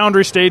course, the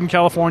foundry stayed in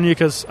California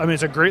because, I mean,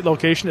 it's a great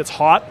location. It's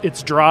hot.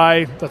 It's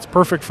dry. That's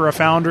perfect for a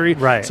foundry.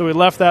 Right. So we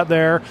left that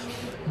there.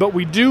 But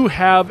we do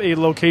have a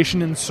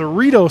location in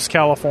Cerritos,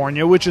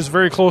 California, which is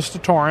very close to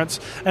Torrance,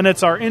 and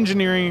it's our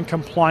engineering and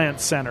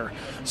compliance center.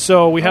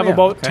 So we have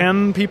about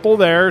 10 people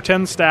there,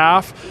 10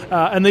 staff,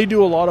 and they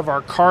do a lot of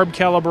our carb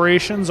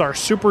calibrations, our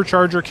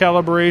supercharger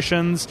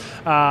calibrations,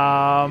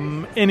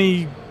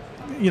 any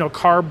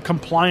carb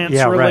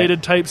compliance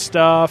related type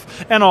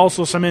stuff, and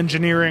also some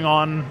engineering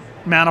on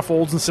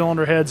manifolds and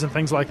cylinder heads and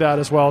things like that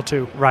as well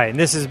too. Right, and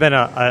this has been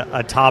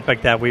a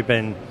topic that we've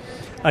been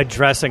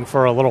addressing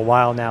for a little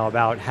while now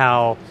about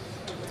how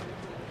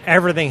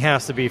everything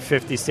has to be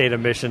 50 state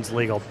emissions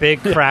legal.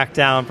 Big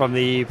crackdown from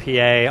the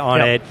EPA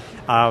on it.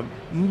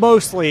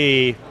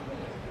 Mostly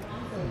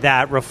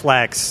that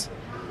reflects,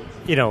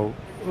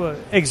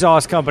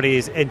 exhaust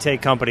companies,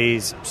 intake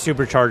companies,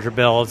 supercharger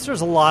builds.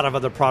 There's a lot of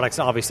other products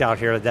obviously out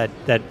here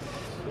that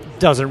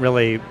doesn't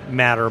really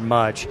matter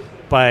much.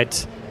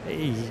 But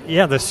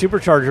yeah, the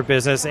supercharger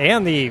business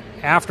and the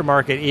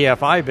aftermarket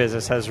EFI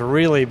business has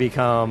really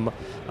become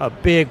a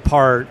big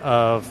part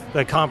of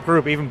the Comp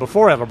Group, even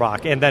before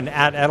Edelbrock, and then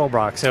at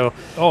Edelbrock. So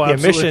the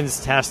emissions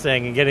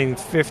testing and getting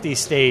 50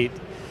 state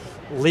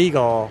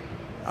legal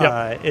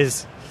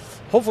is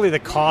hopefully the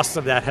cost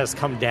of that has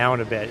come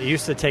down a bit. It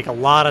used to take a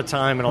lot of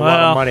time and a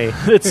lot of money.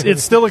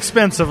 It's still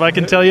expensive, I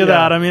can tell you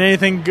that. I mean,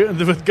 anything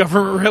with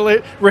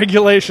government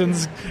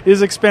regulations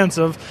is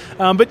expensive.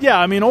 But yeah,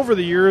 I mean, over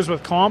the years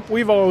with Comp,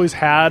 we've always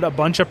had a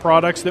bunch of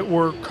products that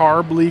were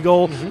carb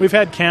legal. Mm-hmm. We've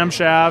had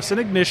camshafts and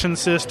ignition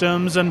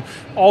systems and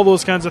all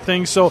those kinds of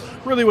things. So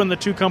really when the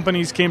two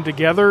companies came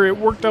together, it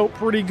worked out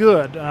pretty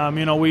good.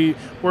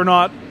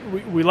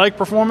 We like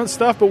performance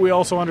stuff, but we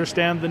also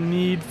understand the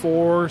need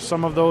for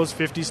some of those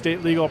 50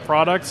 state legal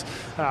products.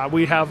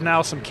 We have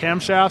now some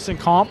camshafts in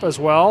Comp as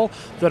well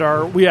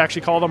that we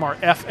actually call them our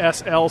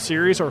FSL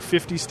series, or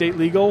 50 state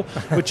legal,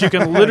 which you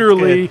can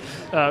literally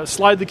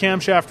slide the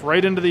camshaft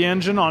right into the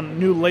engine on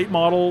new late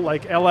model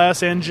like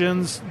LS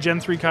engines,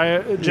 Gen 3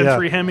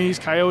 Hemis,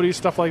 Coyotes,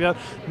 stuff like that.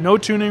 No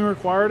tuning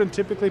required, and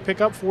typically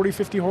pick up 40,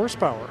 50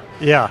 horsepower.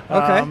 Yeah,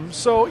 okay.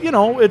 So,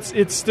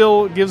 it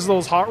still gives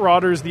those hot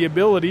rodders the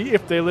ability,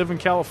 if they live in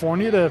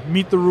California, to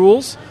meet the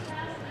rules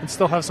and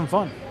still have some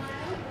fun.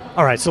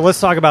 All right, so let's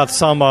talk about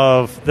some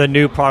of the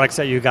new products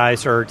that you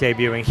guys are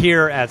debuting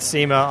here at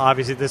SEMA.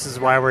 Obviously, this is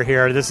why we're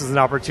here. This is an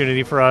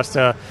opportunity for us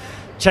to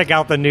check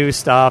out the new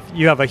stuff.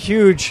 You have a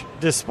huge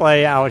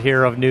display out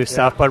here of new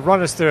stuff, but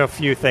run us through a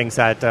few things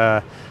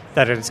that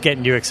that it's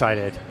getting you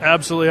excited.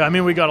 Absolutely. I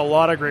mean, we got a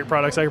lot of great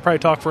products. I could probably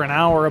talk for an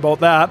hour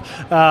about that.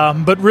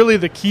 But really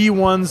the key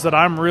ones that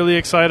I'm really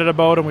excited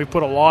about and we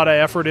put a lot of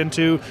effort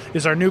into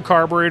is our new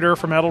carburetor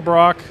from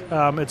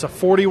Edelbrock. It's a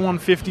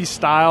 4150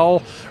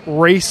 style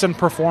race and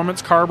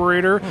performance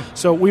carburetor.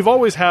 So we've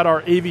always had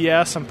our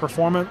AVS and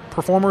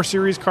Performer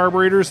series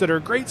carburetors that are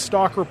great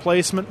stock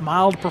replacement,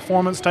 mild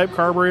performance type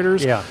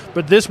carburetors. Yeah.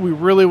 But this, we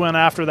really went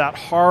after that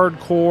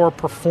hardcore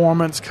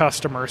performance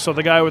customer. So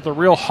the guy with the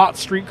real hot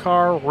street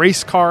car,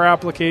 race car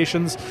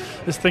applications.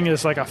 This thing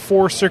is like a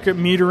 4-circuit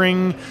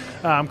metering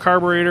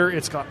carburetor.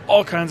 It's got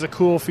all kinds of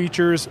cool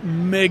features,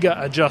 mega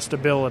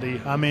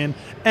adjustability. I mean,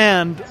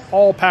 and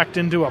all packed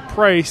into a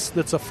price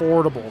that's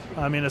affordable.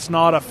 I mean, it's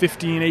not a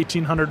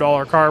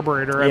 $1,500-$1,800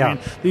 carburetor. I mean,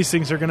 these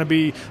things are going to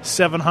be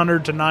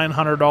 $700 to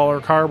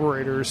 $900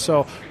 carburetors,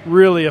 so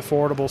really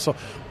affordable. So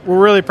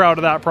we're really proud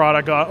of that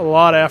product. Got a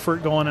lot of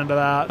effort going into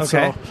that.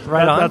 Okay, so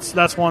right on.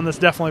 That's one that's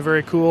definitely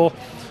very cool.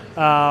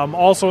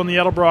 Also in the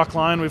Edelbrock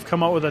line, we've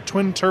come out with a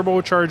twin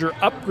turbocharger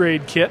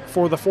upgrade kit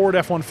for the Ford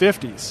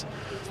F-150s.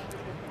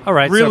 All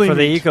right, really so for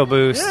neat. the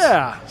EcoBoost.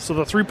 Yeah, so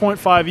the 3.5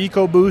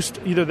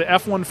 EcoBoost, either the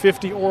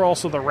F-150 or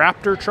also the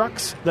Raptor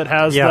trucks that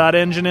has that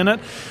engine in it.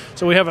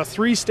 So we have a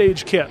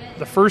 3-stage kit.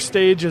 The first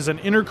stage is an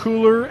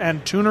intercooler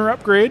and tuner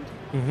upgrade.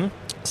 Mm-hmm.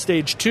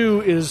 Stage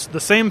 2 is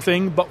the same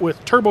thing, but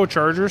with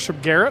turbochargers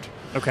from Garrett.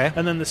 Okay.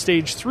 And then the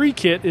Stage 3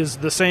 kit is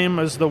the same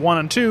as the 1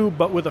 and 2,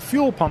 but with a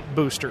fuel pump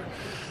booster.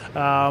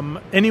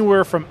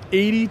 Anywhere from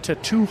 80 to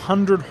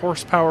 200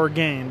 horsepower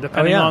gain,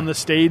 depending on the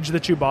stage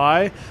that you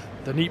buy.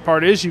 The neat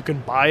part is you can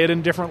buy it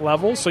in different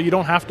levels, so you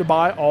don't have to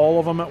buy all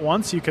of them at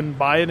once. You can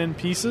buy it in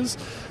pieces,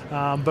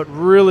 but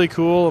really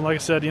cool. And like I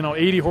said,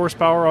 80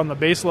 horsepower on the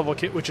base level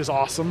kit, which is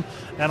awesome,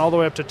 and all the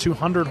way up to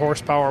 200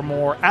 horsepower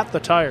more at the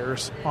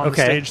tires on the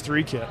Stage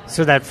 3 kit.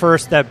 So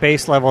that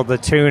base level, the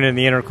tune and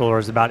the intercooler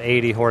is about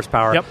 80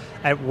 horsepower. Yep.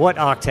 At what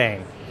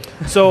octane?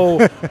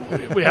 So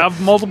we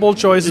have multiple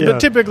choices, but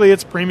typically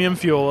it's premium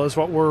fuel is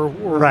what we're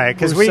right,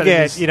 because we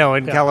get,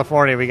 in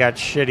California, we got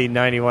shitty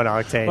 91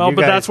 octane. Well,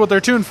 but that's what they're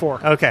tuned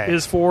for. Okay.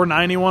 Is for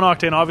 91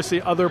 octane.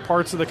 Obviously, other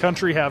parts of the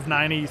country have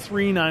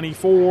 93,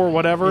 94,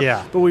 whatever.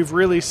 Yeah. But we've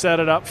really set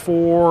it up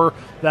for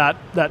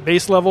that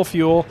base level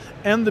fuel.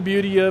 And the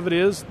beauty of it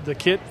is the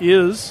kit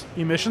is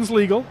emissions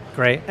legal.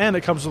 Great. And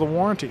it comes with a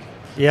warranty.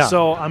 Yeah.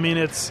 So, I mean,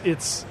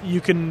 it's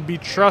you can be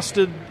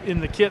trusted in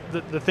the kit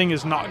that the thing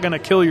is not going to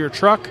kill your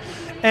truck.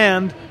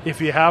 And if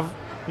you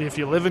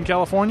live in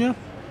California,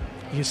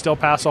 you can still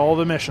pass all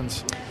the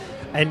emissions.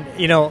 And,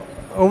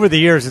 over the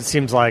years, it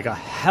seems like a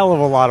hell of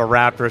a lot of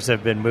Raptors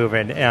have been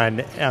moving.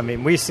 And, I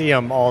mean, we see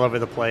them all over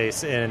the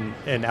place in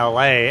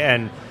L.A.,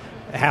 and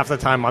half the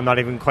time I'm not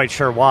even quite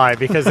sure why,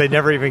 because they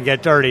never even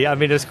get dirty. I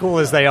mean, as cool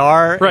as they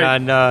are. Right.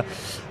 And,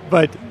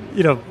 but...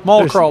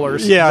 mall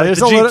crawlers. Yeah, like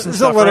there's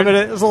a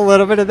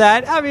little bit of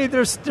that. I mean,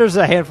 there's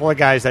a handful of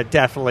guys that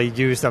definitely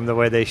use them the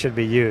way they should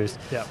be used.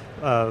 Yeah.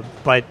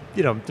 But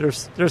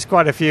there's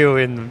quite a few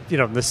in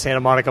the Santa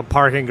Monica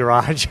parking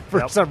garage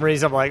for some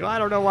reason. I'm like, I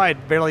don't know why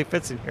it barely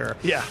fits in here.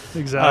 Yeah,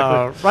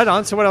 exactly. Right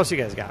on. So what else you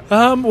guys got?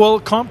 Well,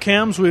 Comp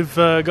Cams, we've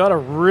got a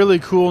really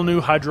cool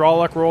new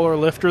hydraulic roller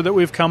lifter that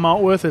we've come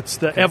out with. It's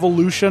the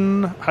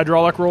Evolution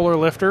hydraulic roller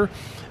lifter,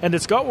 and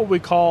it's got what we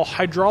call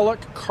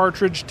hydraulic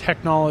cartridge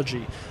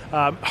technology.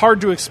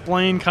 Hard to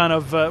explain kind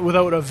of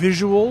without a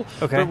visual,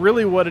 but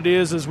really what it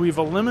is we've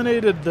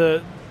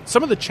eliminated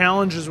some of the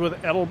challenges with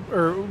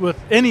with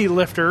any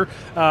lifter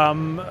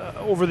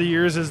over the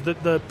years is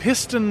that the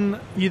piston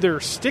either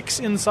sticks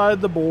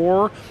inside the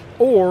bore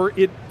or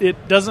it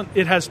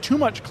has too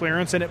much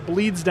clearance and it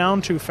bleeds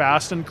down too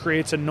fast and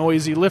creates a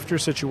noisy lifter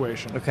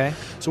situation. Okay.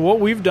 So what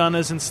we've done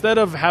is instead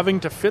of having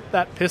to fit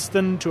that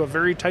piston to a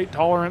very tight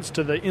tolerance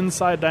to the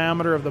inside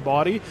diameter of the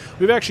body,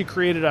 we've actually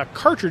created a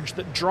cartridge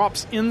that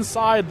drops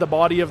inside the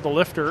body of the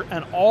lifter,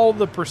 and all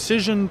the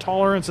precision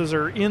tolerances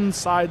are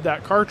inside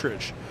that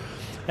cartridge.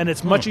 And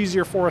it's much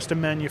easier for us to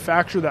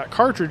manufacture that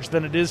cartridge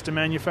than it is to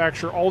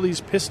manufacture all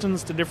these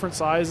pistons to different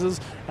sizes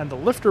and the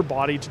lifter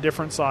body to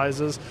different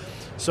sizes.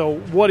 So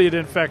what it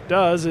in fact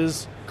does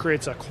is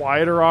creates a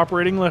quieter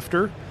operating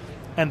lifter,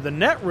 and the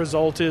net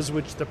result is,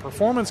 which the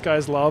performance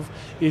guys love,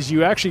 is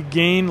you actually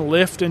gain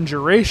lift and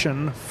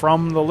duration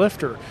from the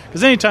lifter.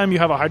 Because anytime you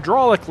have a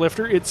hydraulic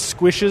lifter, it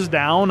squishes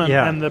down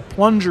and the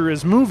plunger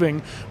is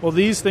moving. Well,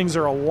 these things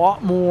are a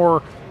lot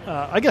more...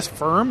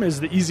 firm is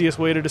the easiest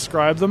way to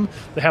describe them.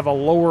 They have a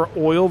lower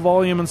oil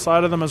volume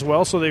inside of them as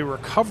well, so they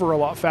recover a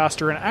lot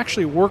faster and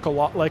actually work a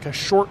lot like a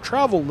short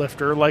travel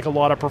lifter, like a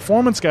lot of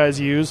performance guys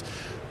use.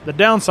 The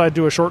downside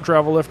to a short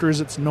travel lifter is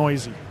it's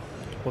noisy.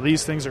 Well,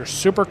 these things are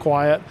super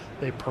quiet.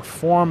 They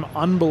perform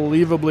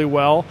unbelievably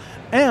well.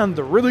 And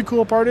the really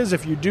cool part is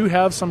if you do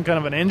have some kind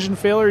of an engine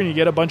failure and you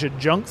get a bunch of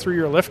junk through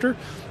your lifter,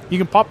 you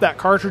can pop that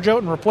cartridge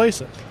out and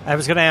replace it. I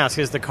was going to ask,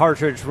 is the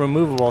cartridge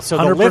removable? So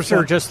 100%. The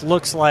lifter just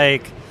looks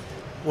like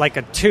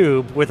a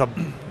tube with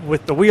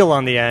the wheel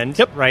on the end,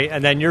 right?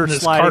 And then you're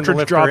sliding the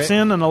lifter cartridge drops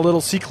in, and a little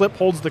C-clip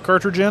holds the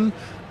cartridge in,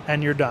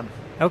 and you're done.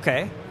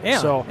 Okay. Yeah,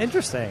 so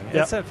interesting. Yep.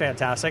 It's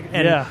fantastic.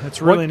 And yeah,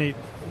 it's really neat.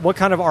 What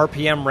kind of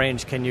RPM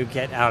range can you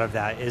get out of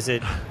that? Is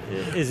it?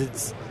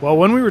 Well,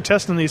 when we were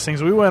testing these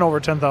things, we went over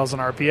 10,000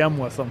 RPM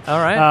with them. All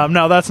right.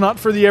 Now, that's not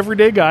for the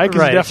everyday guy,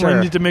 because you definitely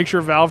sure. need to make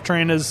sure valve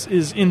train is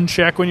in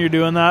check when you're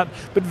doing that,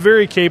 but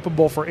very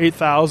capable for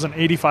 8,000,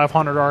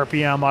 8,500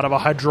 RPM out of a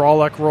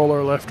hydraulic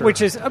roller lifter. Which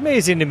is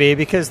amazing to me,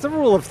 because the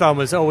rule of thumb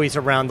is always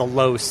around the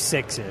low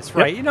sixes,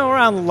 right? Yep.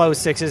 Around the low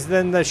sixes.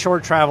 Then the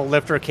short travel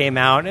lifter came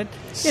out, and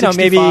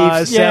maybe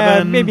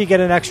 7. maybe get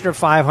an extra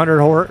 500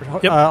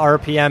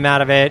 RPM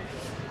out of it.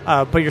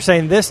 But you're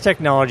saying this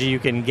technology you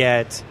can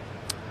get.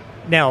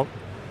 Now,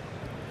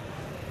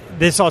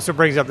 this also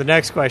brings up the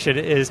next question: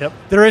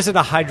 there isn't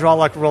a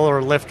hydraulic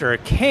roller lifter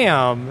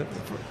cam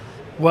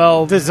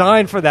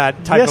designed for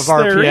that type of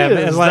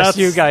RPM unless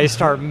you guys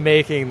start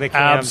making the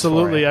cams.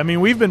 Absolutely. For it. I mean,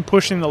 we've been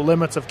pushing the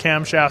limits of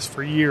camshafts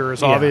for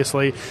years,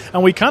 obviously,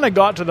 and we kind of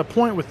got to the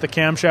point with the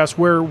camshafts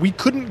where we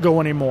couldn't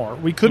go anymore.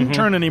 We couldn't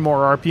turn any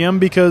more RPM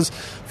because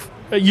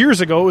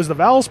years ago, it was the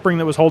valve spring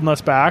that was holding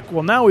us back.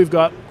 Well, now we've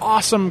got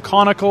awesome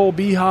conical,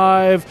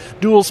 beehive,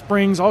 dual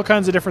springs, all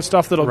kinds of different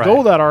stuff that'll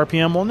go that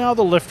RPM. Well, now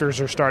the lifters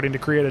are starting to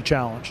create a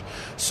challenge.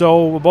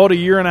 So about a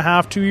year and a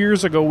half, 2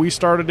 years ago, we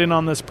started in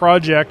on this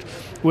project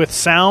with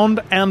sound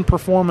and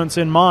performance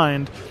in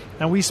mind,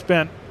 and we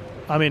spent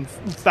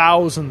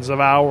thousands of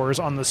hours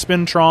on the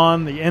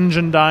Spintron, the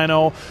engine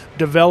dyno,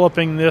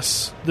 developing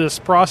this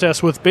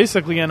process with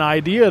basically an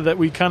idea that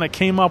we kind of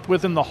came up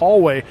with in the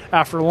hallway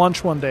after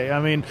lunch one day. I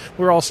mean,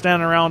 we were all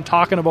standing around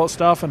talking about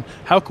stuff and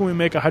how can we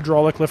make a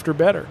hydraulic lifter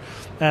better?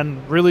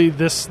 And really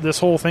this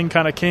whole thing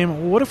kind of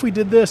came, well, what if we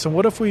did this? And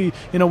what if we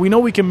know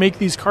we can make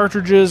these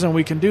cartridges and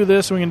we can do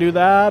this and we can do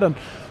that? And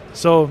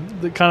so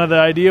the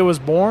idea was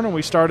born, and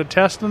we started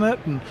testing it,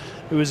 and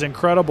it was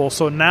incredible.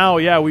 So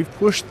now, we've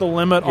pushed the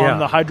limit on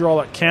the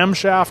hydraulic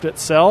camshaft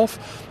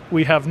itself.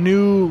 We have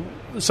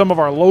some of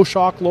our low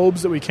shock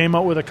lobes that we came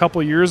out with a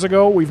couple of years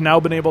ago. We've now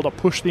been able to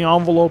push the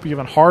envelope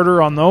even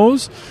harder on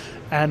those,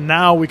 and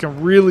now we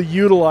can really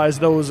utilize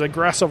those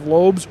aggressive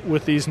lobes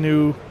with these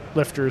new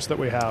lifters that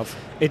we have.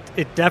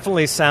 It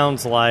definitely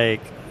sounds like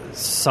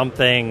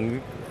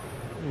something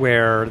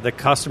where the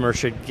customer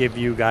should give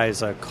you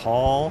guys a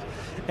call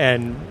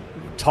and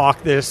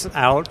talk this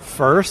out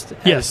first.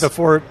 Yes.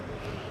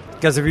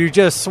 Because if you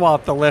just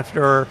swap the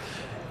lifter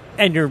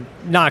and you're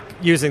not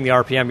using the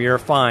RPM, you're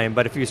fine.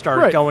 But if you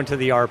start going to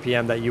the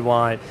RPM that you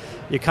want,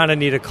 you kind of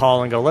need a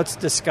call and go, let's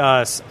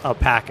discuss a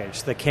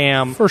package. The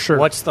cam, for sure.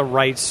 What's the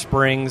right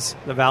springs,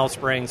 the valve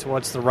springs,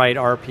 what's the right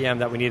RPM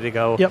that we need to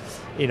go,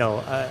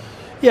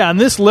 and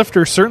this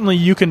lifter, certainly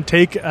you can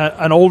take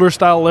an older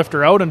style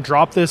lifter out and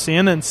drop this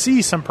in and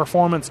see some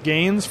performance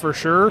gains for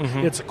sure.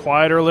 It's a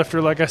quieter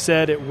lifter, like I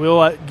said. It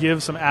will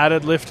give some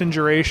added lift and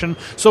duration.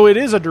 So it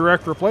is a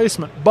direct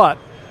replacement, but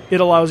it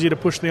allows you to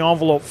push the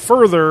envelope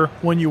further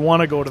when you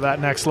want to go to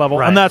that next level.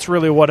 Right. And that's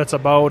really what it's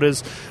about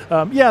is,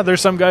 there's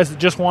some guys that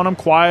just want them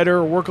quieter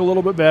or work a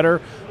little bit better.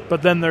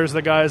 But then there's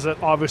the guys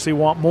that obviously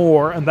want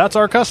more, and that's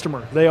our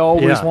customer. They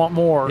always want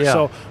more. Yeah.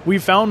 So we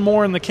found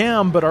more in the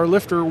cam, but our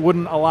lifter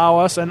wouldn't allow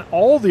us. And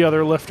all the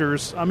other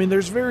lifters,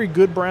 there's very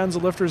good brands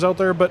of lifters out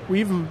there, but we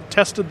even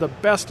tested the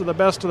best of the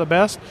best of the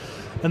best,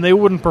 and they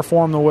wouldn't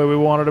perform the way we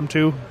wanted them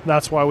to.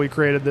 That's why we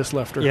created this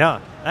lifter. Yeah,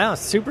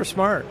 super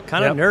smart.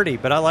 Kind of nerdy,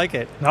 but I like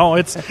it. No,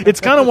 it's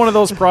kind of one of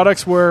those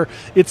products where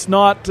it's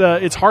not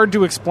it's hard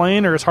to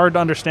explain or it's hard to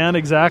understand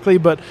exactly,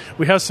 but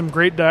we have some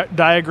great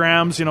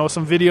diagrams,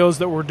 some videos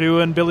that we're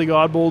doing. Billy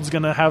Godbold's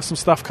going to have some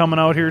stuff coming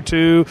out here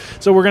too,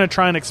 so we're going to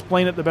try and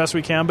explain it the best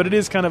we can, but it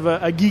is kind of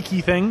a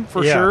geeky thing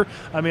for sure.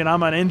 I'm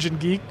an engine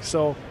geek,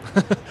 so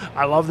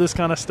I love this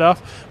kind of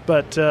stuff,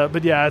 but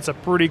it's a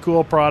pretty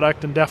cool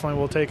product and definitely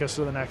will take us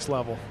to the next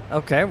level.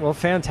 Okay, well,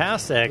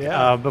 fantastic.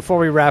 Before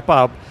we wrap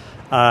up,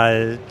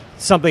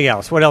 something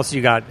else. What else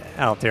you got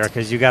out there?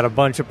 Because you got a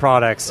bunch of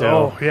products.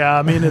 So.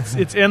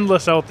 It's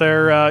endless out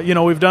there.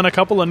 We've done a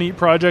couple of neat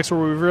projects where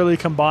we've really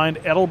combined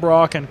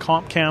Edelbrock and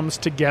comp cams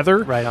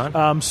together. Right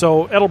on.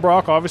 So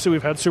Edelbrock, obviously,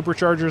 we've had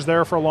superchargers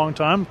there for a long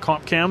time.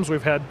 Comp cams,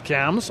 we've had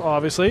cams,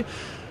 obviously.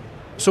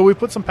 So we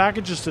put some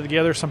packages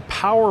together, some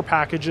power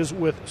packages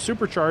with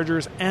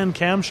superchargers and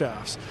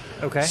camshafts.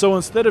 Okay. So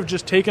instead of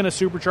just taking a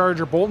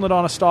supercharger, bolting it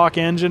on a stock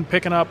engine,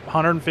 picking up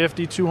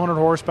 150, 200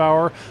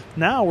 horsepower,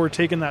 now we're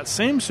taking that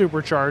same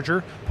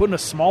supercharger, putting a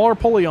smaller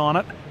pulley on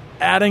it,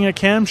 adding a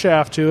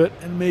camshaft to it,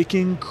 and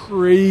making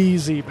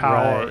crazy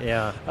power. Right,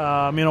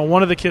 yeah.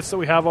 One of the kits that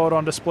we have out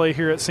on display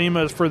here at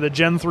SEMA is for the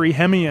Gen 3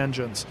 Hemi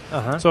engines.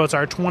 So it's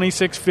our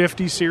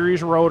 2650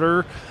 series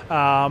rotor,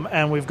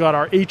 and we've got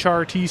our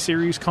HRT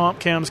series comp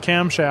cams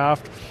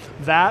camshaft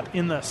That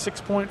in the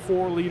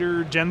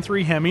 6.4-liter Gen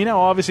 3 Hemi.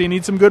 Now, obviously, you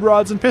need some good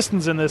rods and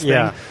pistons in this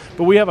thing,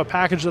 but we have a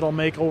package that'll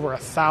make over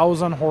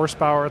 1,000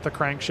 horsepower at the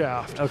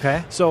crankshaft.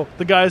 Okay. So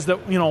the guys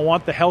that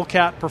want the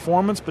Hellcat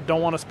performance but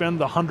don't want to spend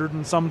the $100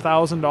 and some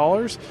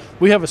 $1,000,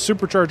 we have a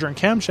supercharger and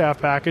camshaft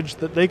package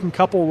that they can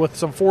couple with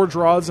some forged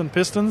rods and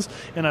pistons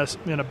in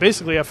a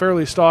basically a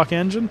fairly stock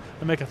engine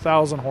and make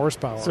 1,000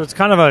 horsepower. So it's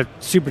kind of a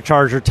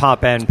supercharger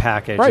top end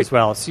package as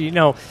well. So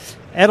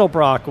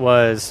Edelbrock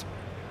was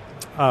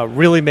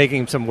really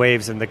making some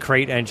waves in the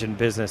crate engine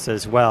business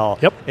as well.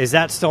 Yep. Is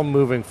that still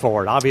moving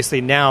forward?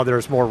 Obviously now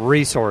there's more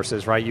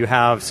resources, right? You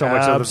have so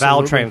much of the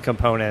valve train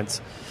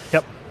components.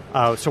 Yep.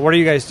 So what are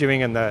you guys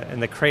doing in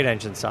the crate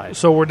engine side?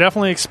 So we're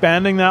definitely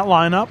expanding that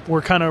lineup.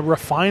 We're kind of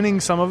refining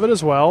some of it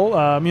as well.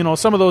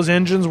 Some of those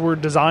engines were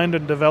designed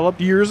and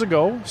developed years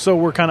ago, so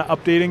we're kind of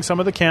updating some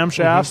of the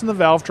camshafts and the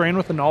valve train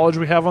with the knowledge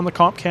we have on the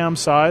comp cam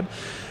side.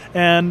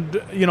 And,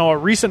 a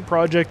recent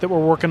project that we're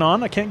working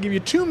on, I can't give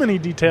you too many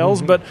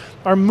details, but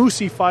our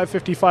Moosey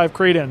 555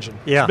 crate engine.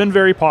 Yeah. It's been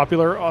very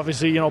popular,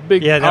 obviously,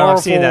 big, yeah, powerful.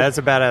 I've seen that. It's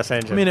a badass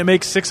engine. I mean, it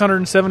makes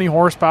 670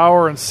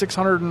 horsepower and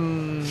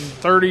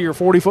 630 or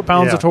 40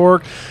 foot-pounds of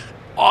torque.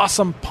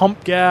 Awesome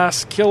pump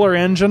gas, killer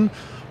engine.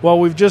 Well,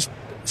 we've just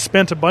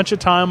spent a bunch of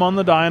time on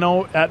the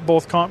dyno at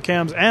both comp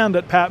cams and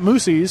at Pat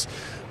Moosey's,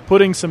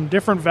 putting some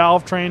different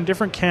valve train,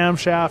 different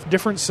camshaft,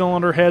 different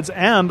cylinder heads,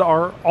 and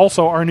our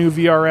new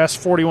VRS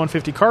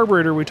 4150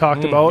 carburetor we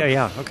talked about.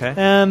 Okay.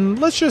 And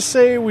let's just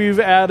say we've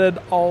added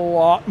a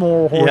lot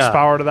more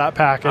horsepower to that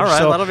package. All right,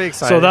 so, that'll be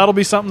exciting. So that'll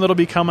be something that'll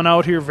be coming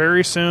out here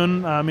very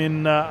soon. I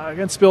mean, I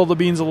can spill the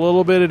beans a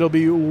little bit. It'll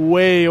be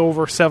way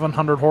over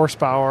 700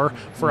 horsepower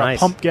for a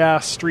pump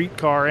gas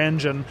streetcar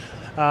engine.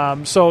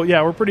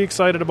 We're pretty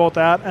excited about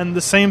that. And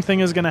the same thing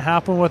is going to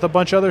happen with a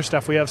bunch of other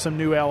stuff. We have some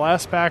new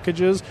LS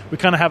packages. We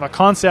kind of have a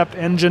concept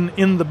engine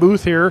in the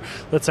booth here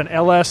that's an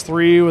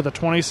LS3 with a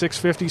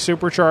 2650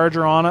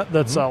 supercharger on it.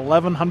 That's a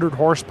 1,100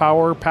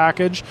 horsepower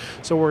package.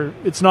 So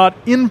it's not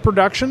in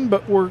production,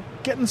 but we're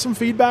getting some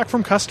feedback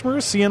from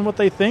customers, seeing what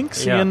they think,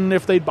 seeing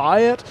if they'd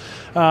buy it.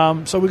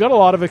 So we got a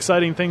lot of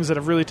exciting things that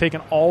have really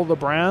taken all the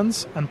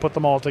brands and put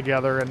them all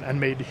together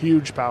and made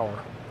huge power.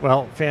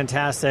 Well,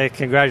 fantastic.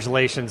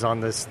 Congratulations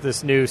on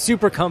this new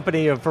super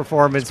company of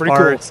performance pretty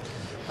parts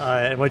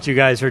and what you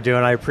guys are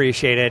doing. I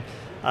appreciate it.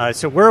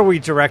 So where are we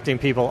directing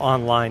people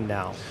online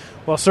now?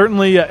 Well,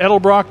 certainly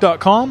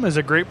Edelbrock.com is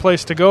a great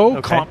place to go.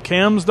 Okay.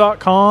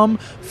 Compcams.com,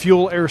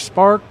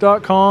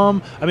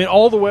 FuelAirSpark.com. I mean,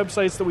 all the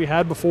websites that we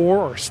had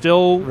before are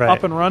still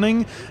up and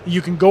running.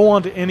 You can go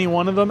onto any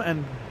one of them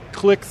and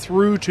click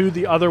through to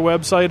the other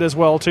website as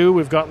well too.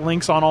 We've got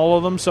links on all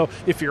of them, so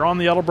if you're on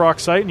the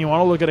Edelbrock site and you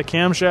want to look at a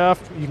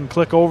camshaft, you can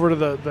click over to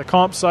the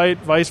comp site,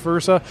 vice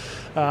versa.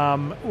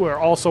 We're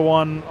also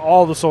on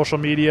all the social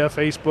media,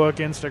 Facebook,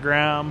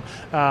 Instagram,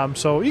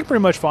 so you can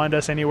pretty much find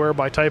us anywhere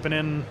by typing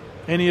in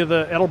any of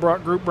the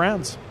Edelbrock Group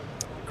brands.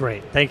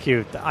 Great, thank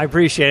you. I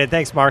appreciate it.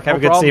 Thanks, Mark. Have No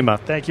a good problem. SEMA.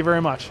 Thank you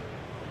very much.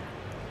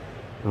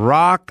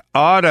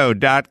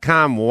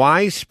 RockAuto.com.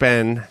 Why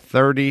spend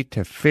 30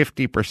 to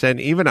 50%,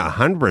 even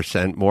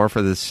 100% more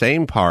for the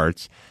same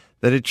parts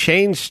that a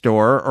chain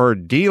store or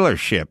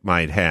dealership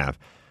might have?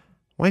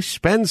 Why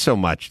spend so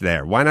much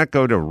there? Why not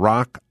go to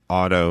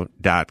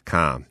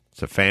RockAuto.com?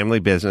 It's a family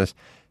business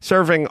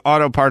serving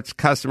auto parts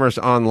customers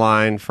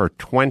online for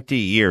 20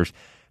 years.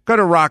 Go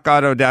to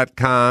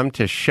RockAuto.com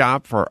to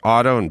shop for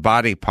auto and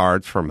body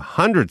parts from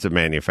hundreds of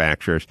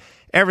manufacturers,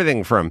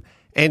 everything from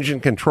engine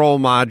control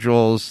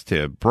modules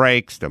to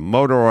brakes to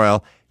motor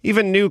oil,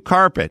 even new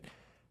carpet.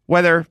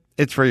 Whether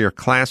it's for your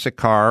classic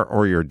car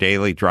or your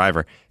daily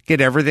driver, get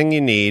everything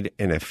you need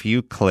in a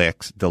few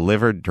clicks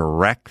delivered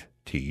direct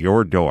to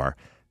your door.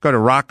 Go to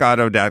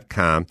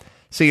rockauto.com,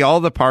 see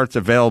all the parts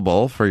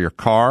available for your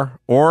car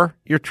or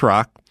your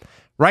truck.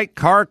 Write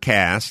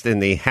CarCast in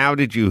the How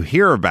Did You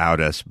Hear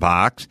About Us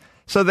box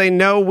so they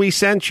know we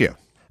sent you.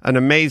 An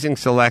amazing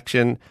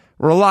selection,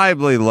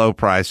 reliably low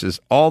prices,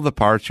 all the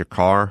parts your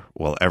car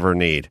will ever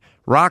need.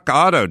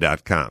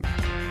 RockAuto.com.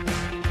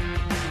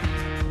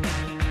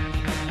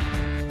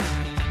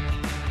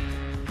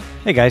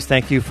 Hey guys,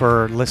 thank you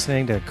for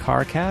listening to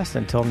CarCast.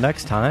 Until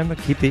next time,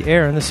 keep the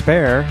air in the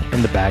spare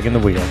and the bag in the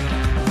wheel.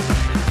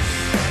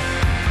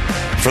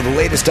 For the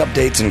latest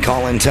updates and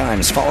call-in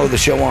times, follow the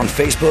show on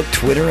Facebook,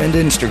 Twitter, and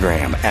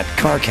Instagram at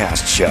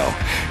CarCast Show.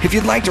 If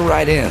you'd like to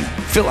write in,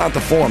 fill out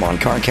the form on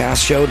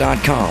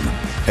CarCastShow.com.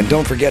 And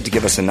don't forget to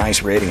give us a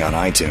nice rating on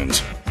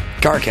iTunes.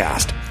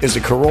 CarCast is a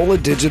Corolla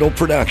Digital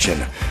production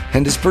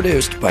and is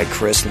produced by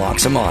Chris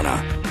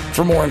Loxamana.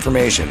 For more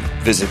information,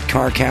 visit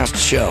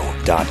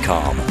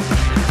CarCastShow.com.